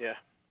disappointing. Yeah,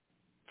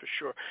 for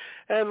sure.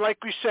 And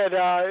like we said,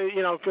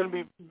 going to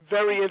be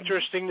very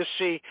interesting to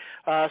see.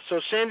 So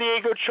San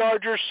Diego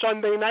Chargers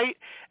Sunday night,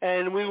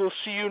 and we will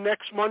see you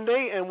next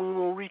Monday, and we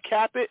will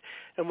recap it,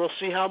 and we'll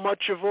see how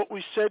much of what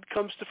we said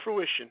comes to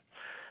fruition.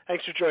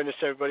 Thanks for joining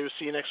us, everybody. We'll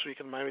see you next week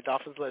on the Miami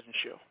Dolphins Legend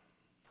Show.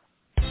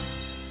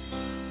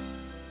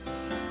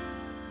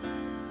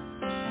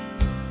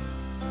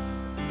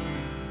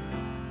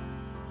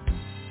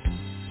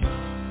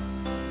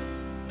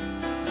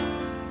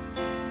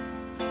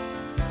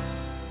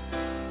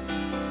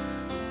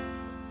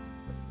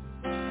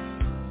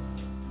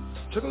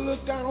 Took a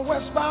look down a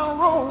westbound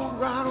road,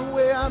 right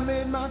away I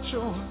made my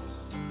choice.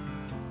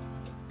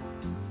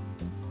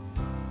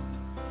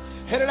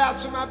 Headed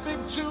out to my big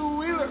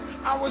two-wheeler.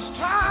 I was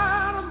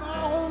tired of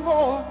my own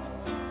boy.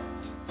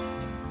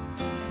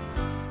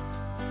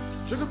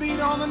 Took a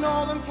beat on the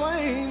northern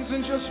plains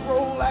and just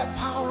rolled that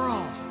power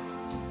on.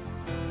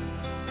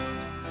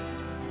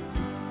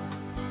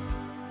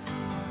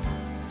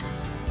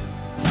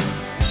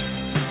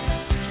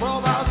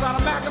 $12 out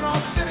of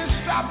Mackinac City,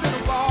 stopped in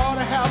a bar.